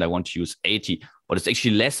gets used and I want to use 80. But it's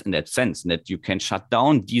actually less in that sense, that you can shut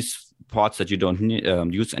down these parts that you don't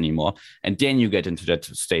use anymore. And then you get into that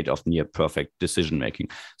state of near perfect decision making.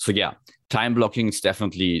 So yeah, time blocking is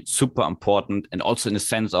definitely super important. And also in the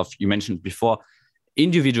sense of, you mentioned before,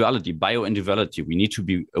 individuality, bio-individuality. We need to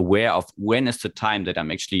be aware of when is the time that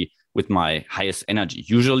I'm actually with my highest energy.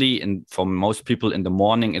 Usually, and for most people in the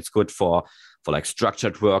morning, it's good for like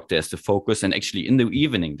structured work. There's the focus. And actually in the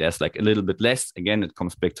evening, there's like a little bit less. Again, it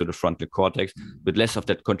comes back to the frontal cortex, but less of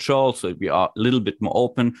that control. So we are a little bit more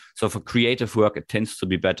open. So for creative work, it tends to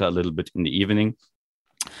be better a little bit in the evening.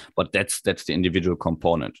 But that's the individual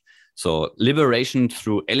component. So liberation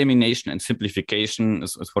through elimination and simplification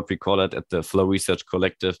is what we call it at the Flow Research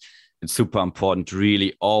Collective. It's super important to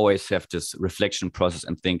really always have this reflection process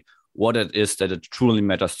and think what it is that it truly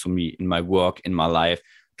matters to me in my work, in my life,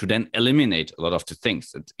 to then eliminate a lot of the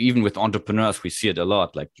things. Even with entrepreneurs, we see it a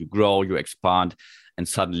lot, like you grow, you expand, and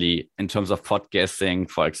suddenly in terms of podcasting,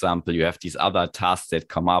 for example, you have these other tasks that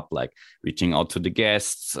come up, like reaching out to the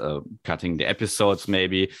guests, cutting the episodes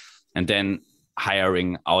maybe, and then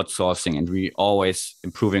hiring, outsourcing, and we always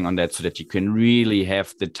improving on that so that you can really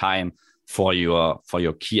have the time for your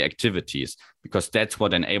key activities, because that's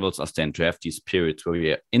what enables us then to have these periods where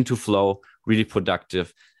we are into flow, really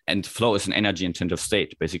productive. And flow is an energy intensive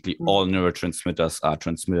state. Basically, all neurotransmitters are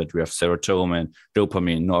transmitted. We have serotonin,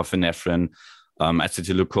 dopamine, norepinephrine,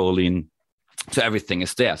 acetylcholine. So everything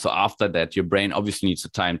is there. So after that, your brain obviously needs the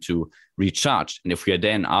time to recharge. And if we are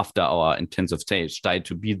then, after our intensive stage, try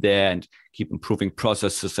to be there and keep improving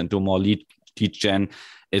processes and do more lead gen,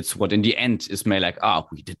 it's what in the end is more like,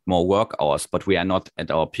 we did more work hours, but we are not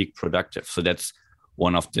at our peak productive. So that's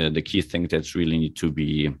one of the key things that's really need to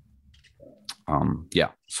be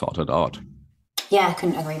sorted out. Yeah, I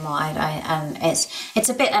couldn't agree more. And it's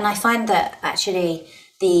a bit, and I find that actually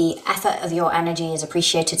the effort of your energy is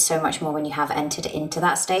appreciated so much more when you have entered into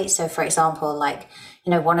that state. So for example, like,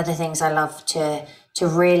 one of the things I love to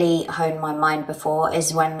really hone my mind before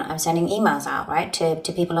is when I'm sending emails out, right,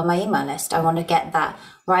 to people on my email list. I want to get that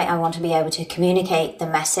right. I want to be able to communicate the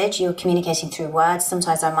message. You're communicating through words.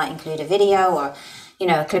 Sometimes I might include a video or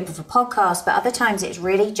a clip of a podcast, but other times it's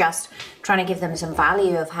really just trying to give them some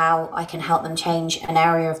value of how I can help them change an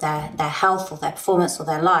area of their health or their performance or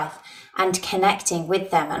their life, and connecting with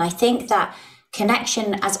them. And I think that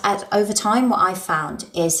connection, as over time, what I've found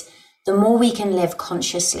is the more we can live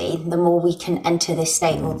consciously, the more we can enter this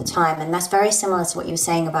state all the time. And that's very similar to what you were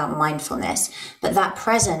saying about mindfulness. But that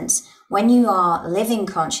presence, when you are living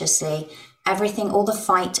consciously, everything, all the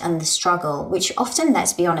fight and the struggle, which often,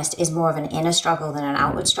 let's be honest, is more of an inner struggle than an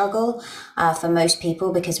outward struggle for most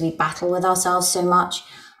people, because we battle with ourselves so much,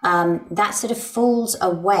 that sort of falls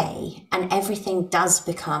away and everything does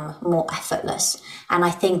become more effortless. And I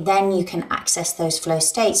think then you can access those flow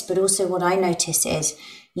states. But also what I notice is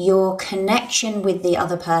your connection with the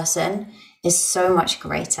other person is so much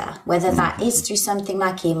greater, whether that is through something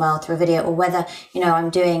like email, through video, or whether, I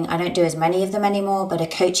don't do as many of them anymore, but a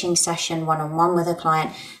coaching session one-on-one with a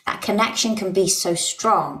client, that connection can be so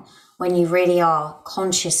strong when you really are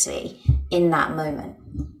consciously in that moment.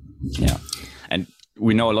 Yeah. And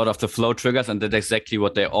we know a lot of the flow triggers, and that's exactly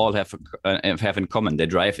what they all have in common. They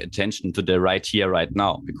drive attention to the right here, right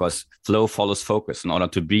now, because flow follows focus. In order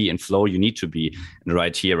to be in flow, you need to be in the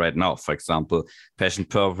right here, right now. For example, passion,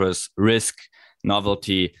 purpose, risk,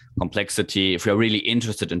 novelty, complexity. If we're really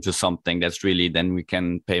interested into something, that's really, then we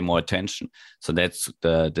can pay more attention. So that's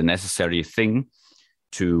the necessary thing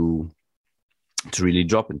to really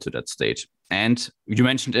drop into that state. And you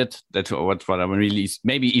mentioned it, that's what I'm really,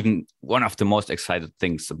 maybe even one of the most excited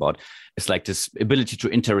things about is like this ability to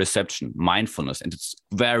interoception, mindfulness. And it's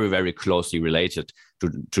very, very closely related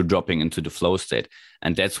to dropping into the flow state.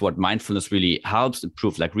 And that's what mindfulness really helps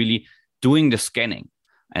improve, like really doing the scanning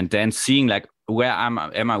and then seeing like, where am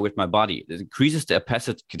I with my body? It increases the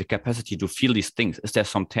capacity to feel these things. Is there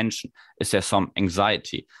some tension? Is there some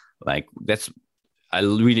anxiety? Like I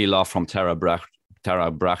really love from Tara Brach.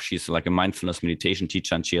 She's like a mindfulness meditation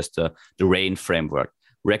teacher, and she has the RAIN framework.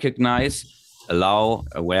 Recognize, allow,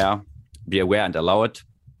 aware, be aware and allow it,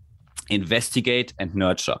 investigate and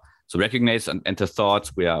nurture. So recognize and enter thoughts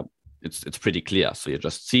where it's pretty clear. So you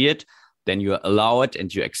just see it, then you allow it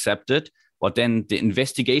and you accept it. But then the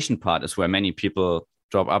investigation part is where many people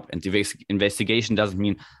drop up. And the investigation doesn't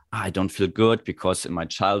mean, I don't feel good because in my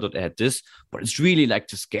childhood I had this, but it's really like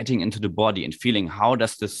just getting into the body and feeling, how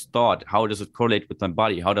does this thought, how does it correlate with my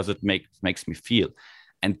body? How does it makes me feel?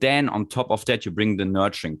 And then on top of that, you bring the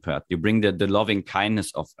nurturing part, you bring the loving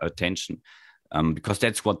kindness of attention, because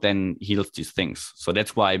that's what then heals these things. So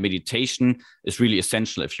that's why meditation is really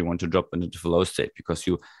essential if you want to drop into the flow state, because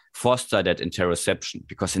you foster that interoception,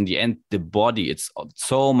 because in the end, the body, it's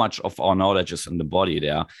so much of our knowledge is in the body.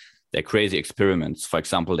 They're crazy experiments. For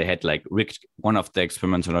example, they had like one of the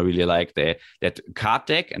experiments that I really liked, they had a card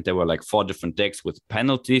deck, and there were like 4 different decks with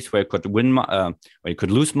penalties where you could where you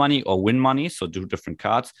could lose money or win money. So 2 different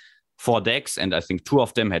cards, 4 decks. And I think 2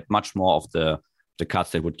 of them had much more of the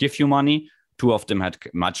cards that would give you money. 2 of them had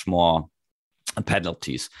much more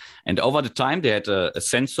penalties. And over the time, they had a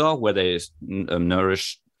sensor where they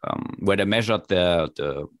where they measured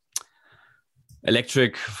the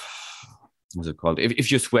electric, what's it called?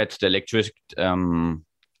 If you sweat, the electric,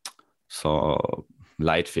 so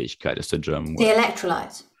Leitfähigkeit is the German word. The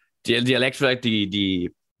electrolyte. The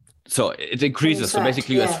electrolyte, so it increases. So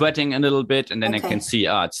basically you're sweating a little bit, and then I can see,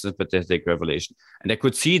 it's sympathetic revelation. And I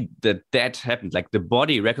could see that happened. Like the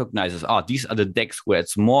body recognizes, these are the decks where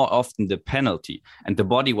it's more often the penalty. And the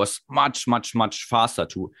body was much, much, much faster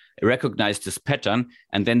to recognize this pattern.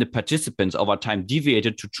 And then the participants over time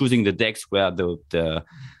deviated to choosing the decks where the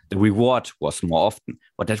reward was more often.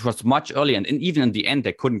 But that was much earlier. And even in the end,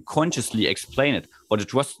 they couldn't consciously explain it. But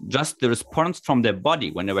it was just the response from their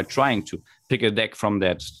body when they were trying to pick a deck from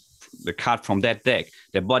the card from that deck.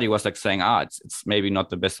 Their body was like saying, it's maybe not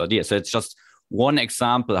the best idea. So it's just one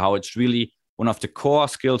example how it's really one of the core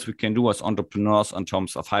skills we can do as entrepreneurs in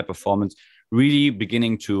terms of high performance, really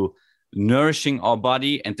beginning to nourishing our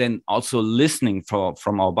body and then also listening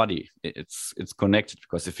from our body. It's connected,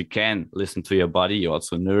 because if you can listen to your body, you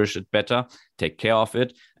also nourish it better, take care of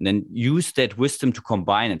it, and then use that wisdom to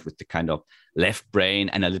combine it with the kind of left brain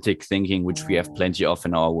analytic thinking, which we have plenty of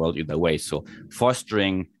in our world either way. So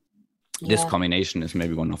fostering this combination is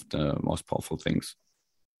maybe one of the most powerful things.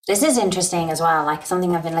 This is interesting as well. Like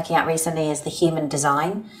something I've been looking at recently is the human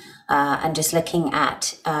design, and just looking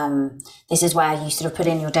at this is where you sort of put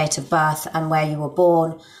in your date of birth and where you were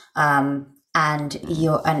born, and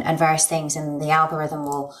various things, and the algorithm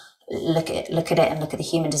will look at it and look at the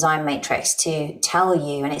human design matrix to tell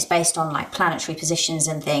you, and it's based on like planetary positions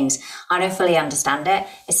and things. I don't fully understand it.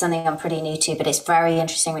 It's something I'm pretty new to, but it's very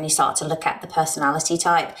interesting when you start to look at the personality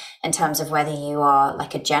type in terms of whether you are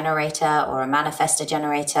like a generator or a manifestor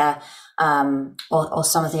generator, or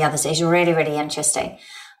some of the others. It's really, really interesting.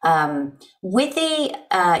 With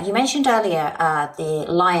the you mentioned earlier the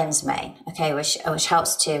lion's mane, which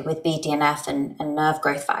helps too with BDNF and nerve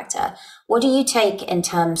growth factor. What do you take in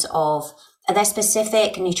terms of, are there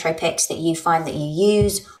specific nootropics that you find that you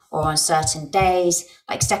use, or on certain days,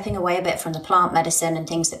 like stepping away a bit from the plant medicine and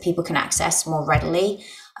things that people can access more readily?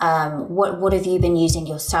 What have you been using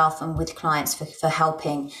yourself and with clients for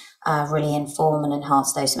helping really inform and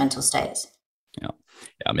enhance those mental states?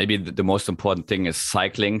 Yeah, maybe the most important thing is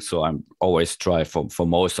cycling. So I'm always try for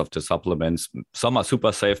most of the supplements. Some are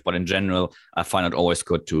super safe, but in general, I find it always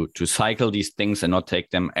good to cycle these things and not take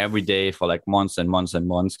them every day for like months and months and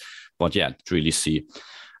months. But yeah, really see.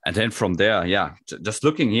 And then from there, just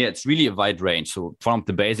looking here, it's really a wide range. So one of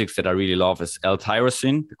the basics that I really love is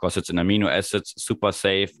L-tyrosine, because it's an amino acid, super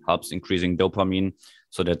safe, helps increasing dopamine.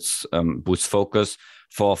 So that's boosts focus.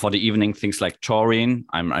 For the evening, things like taurine.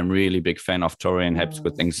 I'm really big fan of taurine. Helps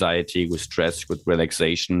with anxiety, with stress, with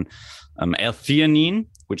relaxation. L-theanine,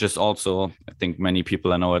 which is also, I think many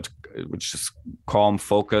people know it, which is calm,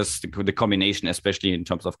 focus. The combination, especially in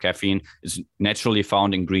terms of caffeine, is naturally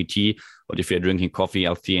found in green tea. But if you're drinking coffee,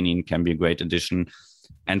 L-theanine can be a great addition.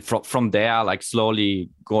 And from there, like slowly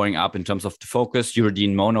going up in terms of the focus,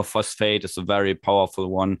 uridine monophosphate is a very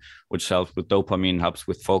powerful one, which helps with dopamine, helps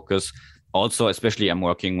with focus. Also, especially I'm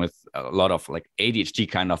working with a lot of like ADHD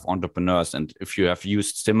kind of entrepreneurs. And if you have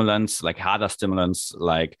used stimulants, like harder stimulants,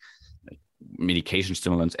 like medication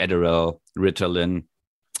stimulants, Adderall, Ritalin,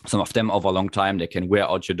 some of them over a long time, they can wear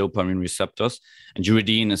out your dopamine receptors. And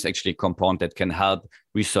uridine is actually a compound that can help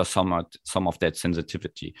restore some of that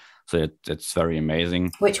sensitivity. So that's very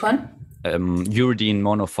amazing. Which one? Uridine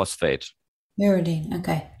monophosphate. Uridine,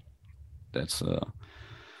 okay. That's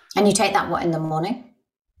and you take that what in the morning?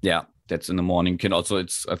 Yeah, that's in the morning. Can also,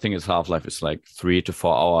 I think its half-life is like 3 to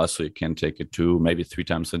 4 hours, so you can take it 2, maybe 3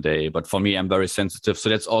 times a day. But for me, I'm very sensitive, so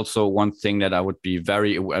that's also one thing that I would be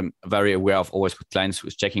very aware of always with clients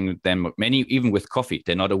who's checking them. Many, even with coffee,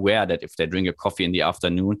 they're not aware that if they drink a coffee in the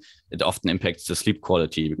afternoon, it often impacts the sleep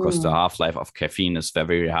quality because the half-life of caffeine is very,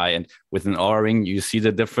 very high. And with an Oura Ring, you see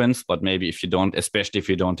the difference, but maybe if you don't, especially if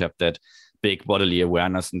you don't have that big bodily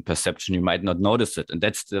awareness and perception, you might not notice it. And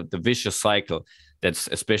that's the vicious cycle. That's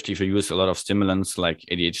especially if you use a lot of stimulants like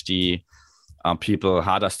ADHD people,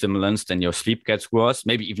 harder stimulants, then your sleep gets worse.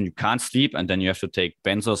 Maybe even you can't sleep, and then you have to take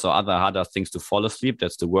benzos or other harder things to fall asleep.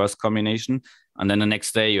 That's the worst combination. And then the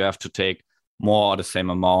next day you have to take more or the same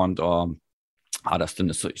amount or harder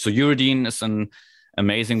stimulants. So uridine is an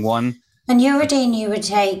amazing one. And uridine you would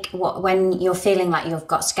take when you're feeling like you've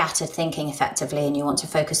got scattered thinking effectively and you want to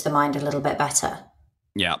focus the mind a little bit better.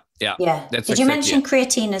 Yeah. Did you mention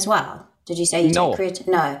creatine as well? Did you say you take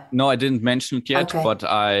creatine? No, I didn't mention it yet, but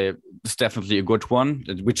it's definitely a good one,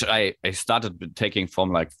 which I started taking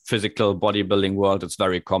from like physical bodybuilding world. It's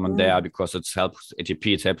very common there because it helps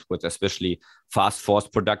ATP, it helps with especially fast force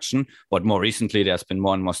production. But more recently, there's been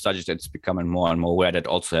more and more studies that's becoming more and more aware that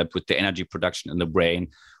also help with the energy production in the brain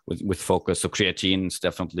with focus. So creatine is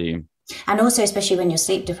definitely... And also, especially when you're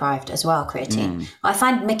sleep deprived as well, creatine. I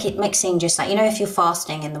find mixing just like, if you're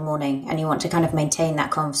fasting in the morning and you want to kind of maintain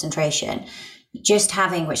that concentration, just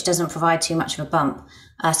having, which doesn't provide too much of a bump,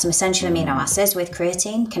 some essential amino acids with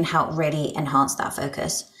creatine can help really enhance that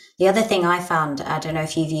focus. The other thing I found, I don't know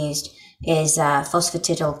if you've used, is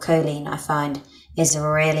phosphatidylcholine, I find is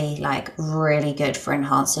really good for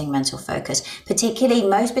enhancing mental focus.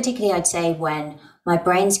 Most particularly I'd say when my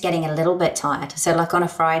brain's getting a little bit tired. So like on a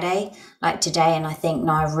Friday, like today, and I think,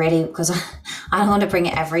 no, I really, because I don't want to bring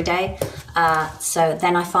it every day. So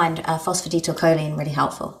then I find phosphatidylcholine really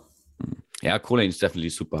helpful. Yeah, choline is definitely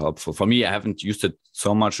super helpful. For me, I haven't used it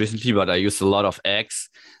so much recently, but I use a lot of eggs,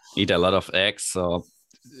 eat a lot of eggs. So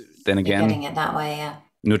then again, getting it that way, yeah.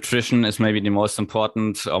 Nutrition is maybe the most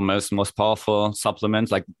important or most powerful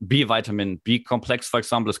supplement. Like vitamin B complex, for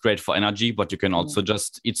example, is great for energy, but you can also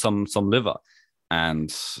just eat some liver.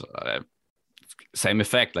 And same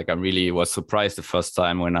effect. Like I really was surprised the first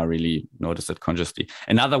time when I really noticed it consciously.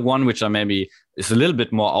 Another one, which I maybe is a little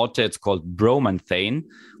bit more out there, it's called bromothane,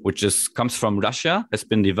 which comes from Russia. It's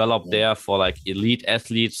been developed there for like elite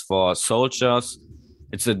athletes, for soldiers.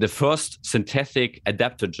 It's the first synthetic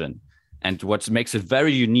adaptogen. And what makes it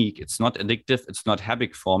very unique, it's not addictive, it's not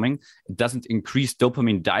habit forming, it doesn't increase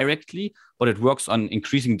dopamine directly, but it works on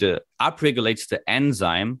upregulates the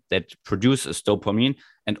enzyme that produces dopamine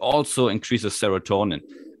and also increases serotonin.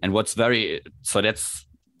 And so is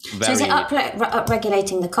it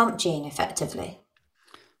upregulating the COMT gene effectively?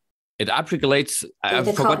 It upregulates, I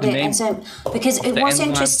forgot the name. Because what's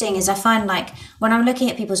interesting is I find like when I'm looking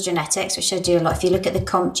at people's genetics, which I do a lot, if you look at the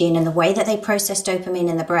COMT gene and the way that they process dopamine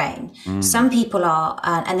in the brain, some people are,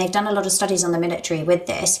 and they've done a lot of studies on the military with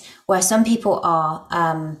this, where some people are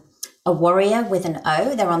a warrior with an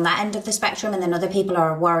O, they're on that end of the spectrum, and then other people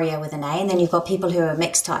are a warrior with an A, and then you've got people who are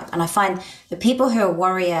mixed type. And I find the people who are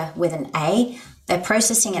warrior with an A, they're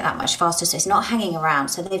processing it that much faster, so it's not hanging around.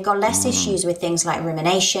 So they've got less issues with things like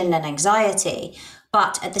rumination and anxiety.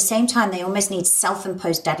 But at the same time, they almost need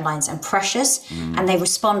self-imposed deadlines and pressures, and they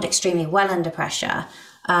respond extremely well under pressure.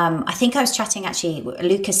 I think I was chatting, actually,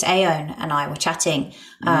 Lucas Aoun and I were chatting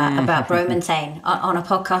about bromothane on a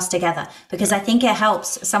podcast together, because I think it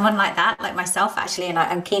helps someone like that, like myself, actually, and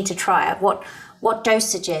I'm keen to try it. What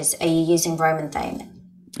dosages are you using bromothane?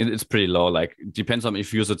 It's pretty low. Like, depends on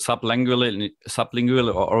if you use it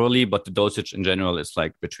sublingually or orally, but the dosage in general is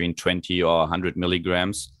like between 20 or 100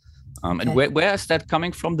 milligrams. And where is that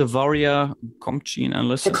coming from? The Varia COMP gene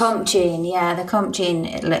analysis? The COMP gene, the COMP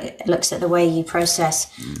gene looks at the way you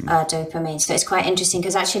process dopamine. So it's quite interesting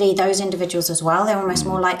because actually those individuals as well, they're almost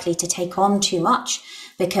more likely to take on too much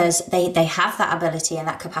because they have that ability and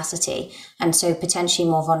that capacity, and so potentially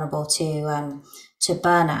more vulnerable to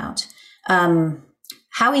burnout.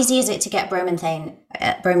 How easy is it to get bromothane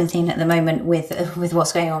at the moment with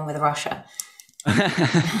what's going on with Russia?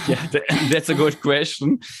 Yeah, that's a good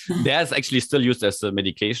question. There's actually still used as a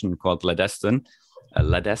medication called Ladestin,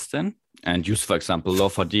 and used, for example, low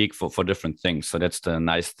fatigue for different things. So that's the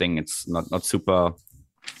nice thing. It's not super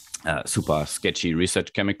sketchy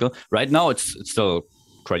research chemical. Right now, it's still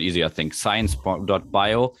quite easy. I think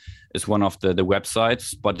science.bio is one of the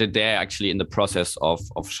websites, but they're actually in the process of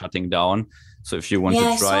shutting down. So if you want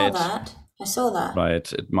to try it, I saw that.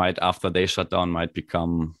 Right, it might, after they shut down, might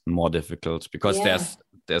become more difficult because there's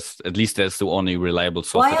the only reliable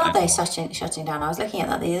source. Why are they shutting down? I was looking at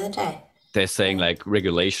that the other day. They're saying like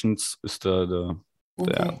regulations is their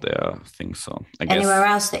thing. So I guess anywhere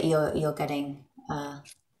else that you're getting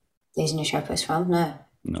these nootropics from?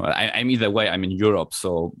 No, I'm either way. I'm in Europe,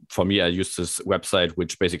 so for me, I use this website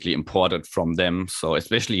which basically imported from them. So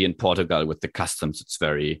especially in Portugal with the customs, it's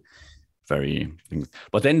very.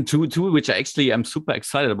 But then two which I actually am super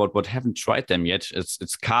excited about, but haven't tried them yet.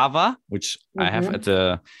 It's Kava, which I have at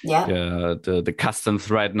the customs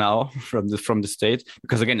right now from the state,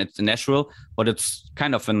 because again it's natural, but it's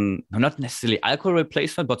kind of not necessarily alcohol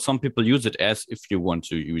replacement, but some people use it as if you want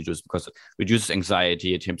to use it because it reduces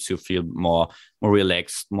anxiety, it helps you feel more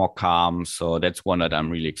relaxed, more calm. So that's one that I'm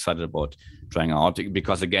really excited about trying out,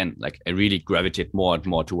 because again, like I really gravitate more and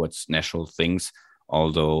more towards natural things.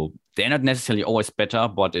 Although they're not necessarily always better,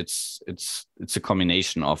 but it's a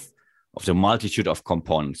combination of the multitude of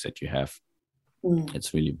components that you have.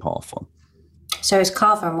 It's really powerful. So it's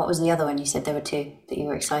Kava, and what was the other one? You said there were two that you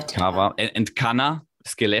were excited about. Kava and Canna,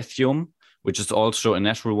 Skelethium, which is also a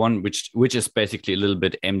natural one, which is basically a little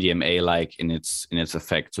bit MDMA-like in its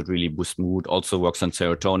effect. So it really boosts mood, also works on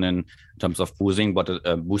serotonin in terms of boosting,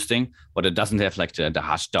 but it doesn't have like the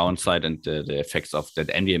harsh downside and the effects of that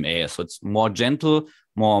MDMA. So it's more gentle,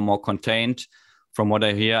 more contained from what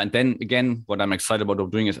I hear. And then again, what I'm excited about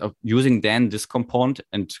doing is using then this compound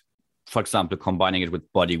and, for example, combining it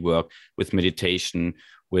with body work, with meditation,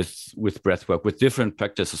 with breath work, with different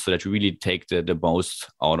practices, so that you really take the most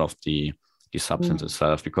out of the substance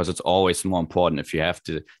itself, because it's always more important if you have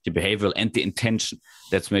the behavioral and the intention.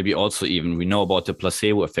 That's maybe also even, we know about the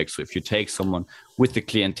placebo effect. So if you take someone with the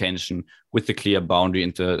clear intention, with the clear boundary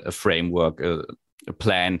into a framework, a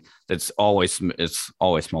plan, it's always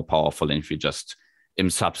more powerful than if you just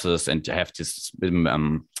substance and have this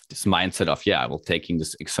mindset of, I will taking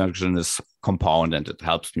this exogenous compound and it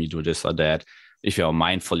helps me do this or that. If you are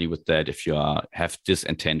mindfully with that, if you have this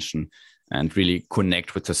intention and really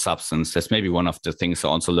connect with the substance. That's maybe one of the things I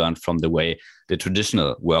also learned from the way the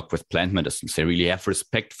traditional work with plant medicines. They really have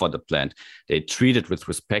respect for the plant. They treat it with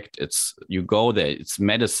respect. You go there, it's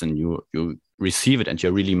medicine. You receive it and you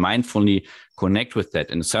really mindfully connect with that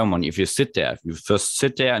in the ceremony. If you first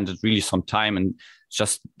sit there and it's really some time and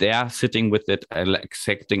just there sitting with it,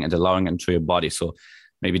 accepting and allowing into your body. So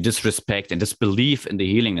maybe this respect and this belief in the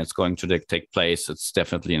healing that's going to take place, it's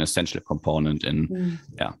definitely an essential component in,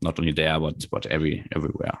 not only there, but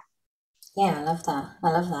everywhere. Yeah, I love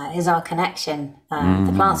that. Is our connection.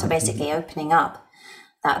 The plants are basically opening up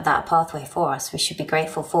that pathway for us. We should be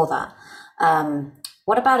grateful for that.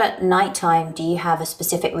 What about at nighttime? Do you have a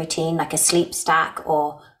specific routine, like a sleep stack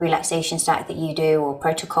or relaxation stack that you do, or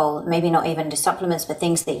protocol, maybe not even the supplements, but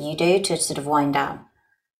things that you do to sort of wind down?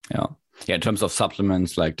 Yeah, in terms of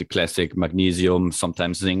supplements, like the classic magnesium,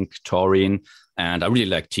 sometimes zinc, taurine, and I really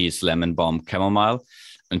like teas, lemon balm, chamomile.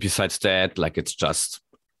 And besides that, like it's just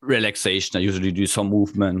relaxation. I usually do some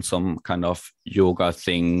movement, some kind of yoga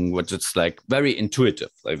thing, which is like very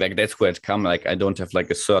intuitive. Like that's where it comes. Like I don't have like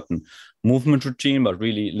a certain movement routine, but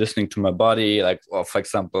really listening to my body. Like, or for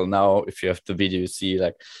example, now if you have the video, you see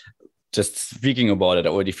like just speaking about it, I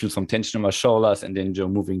already feel some tension in my shoulders and then you're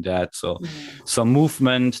moving that. So some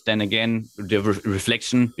movement, then again, the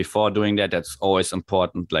reflection before doing that, that's always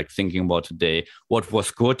important. Like thinking about today, what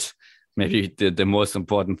was good, maybe the most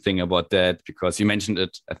important thing about that, because you mentioned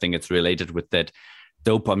it, I think it's related with that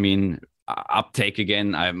dopamine uptake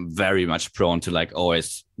again. I'm very much prone to like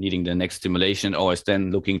always needing the next stimulation, always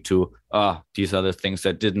then looking to, these are the things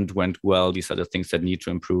that didn't went well. These are the things that need to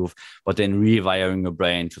improve, but then rewiring your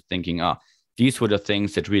brain to thinking, these were the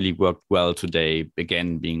things that really worked well today.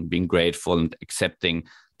 Again, being grateful and accepting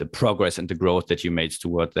the progress and the growth that you made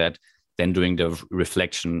toward that, then doing the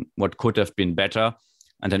reflection, what could have been better.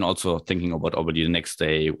 And then also thinking about already the next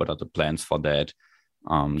day, what are the plans for that?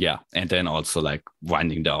 And then also like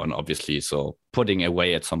winding down, obviously. So putting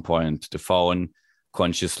away at some point the phone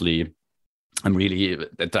consciously. I'm really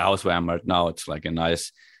at the house where I'm right now. It's like a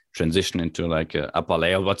nice transition into like a upper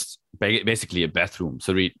layer. What's basically a bedroom,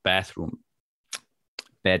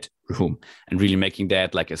 and really making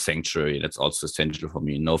that like a sanctuary. That's also essential for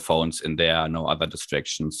me. No phones in there, no other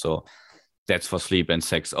distractions. So that's for sleep and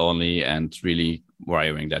sex only, and really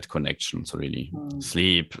wiring that connection. So really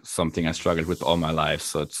sleep, something I struggled with all my life.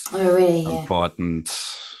 So it's important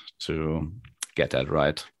to get that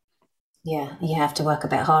right. Yeah, you have to work a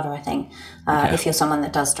bit harder, I think, if you're someone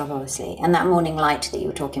that does struggle, obviously. And that morning light that you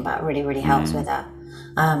were talking about really, really helps with that.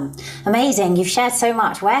 Amazing. You've shared so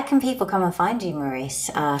much. Where can people come and find you,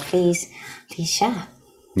 Maurice? Please share.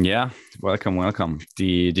 Yeah, welcome.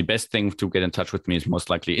 The best thing to get in touch with me is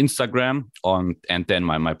most likely Instagram and then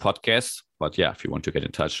my podcast. But yeah, if you want to get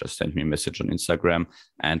in touch, just send me a message on Instagram.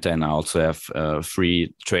 And then I also have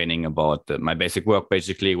free training about my basic work,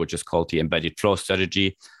 basically, which is called the Embodied Flow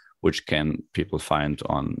Strategy, which can people find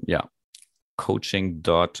on coaching.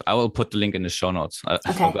 I will put the link in the show notes. I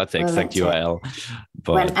forgot the exact URL.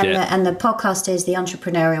 But and the podcast is the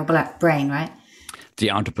Entrepreneurial Brain, right? The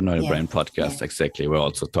Entrepreneurial Brain podcast, exactly. We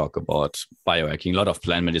also talk about biohacking, a lot of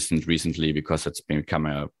plant medicine recently, because it's become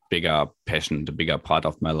a bigger passion, the bigger part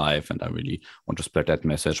of my life. And I really want to spread that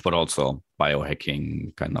message, but also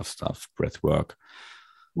biohacking kind of stuff, breath work.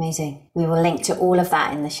 Amazing. We will link to all of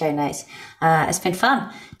that in the show notes. It's been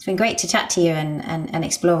fun. It's been great to chat to you and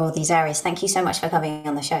explore all these areas. Thank you so much for coming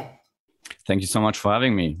on the show. Thank you so much for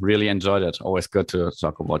having me. Really enjoyed it. Always good to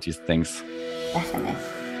talk about these things. Definitely.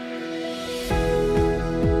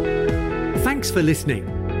 Thanks for listening.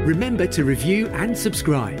 Remember to review and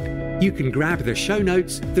subscribe. You can grab the show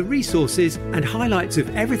notes, the resources, and highlights of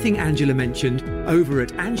everything Angela mentioned over at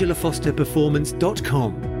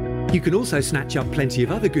angelafosterperformance.com. You can also snatch up plenty of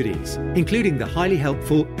other goodies, including the highly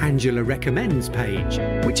helpful Angela Recommends page,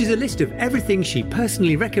 which is a list of everything she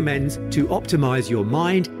personally recommends to optimize your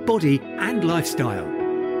mind, body, and lifestyle.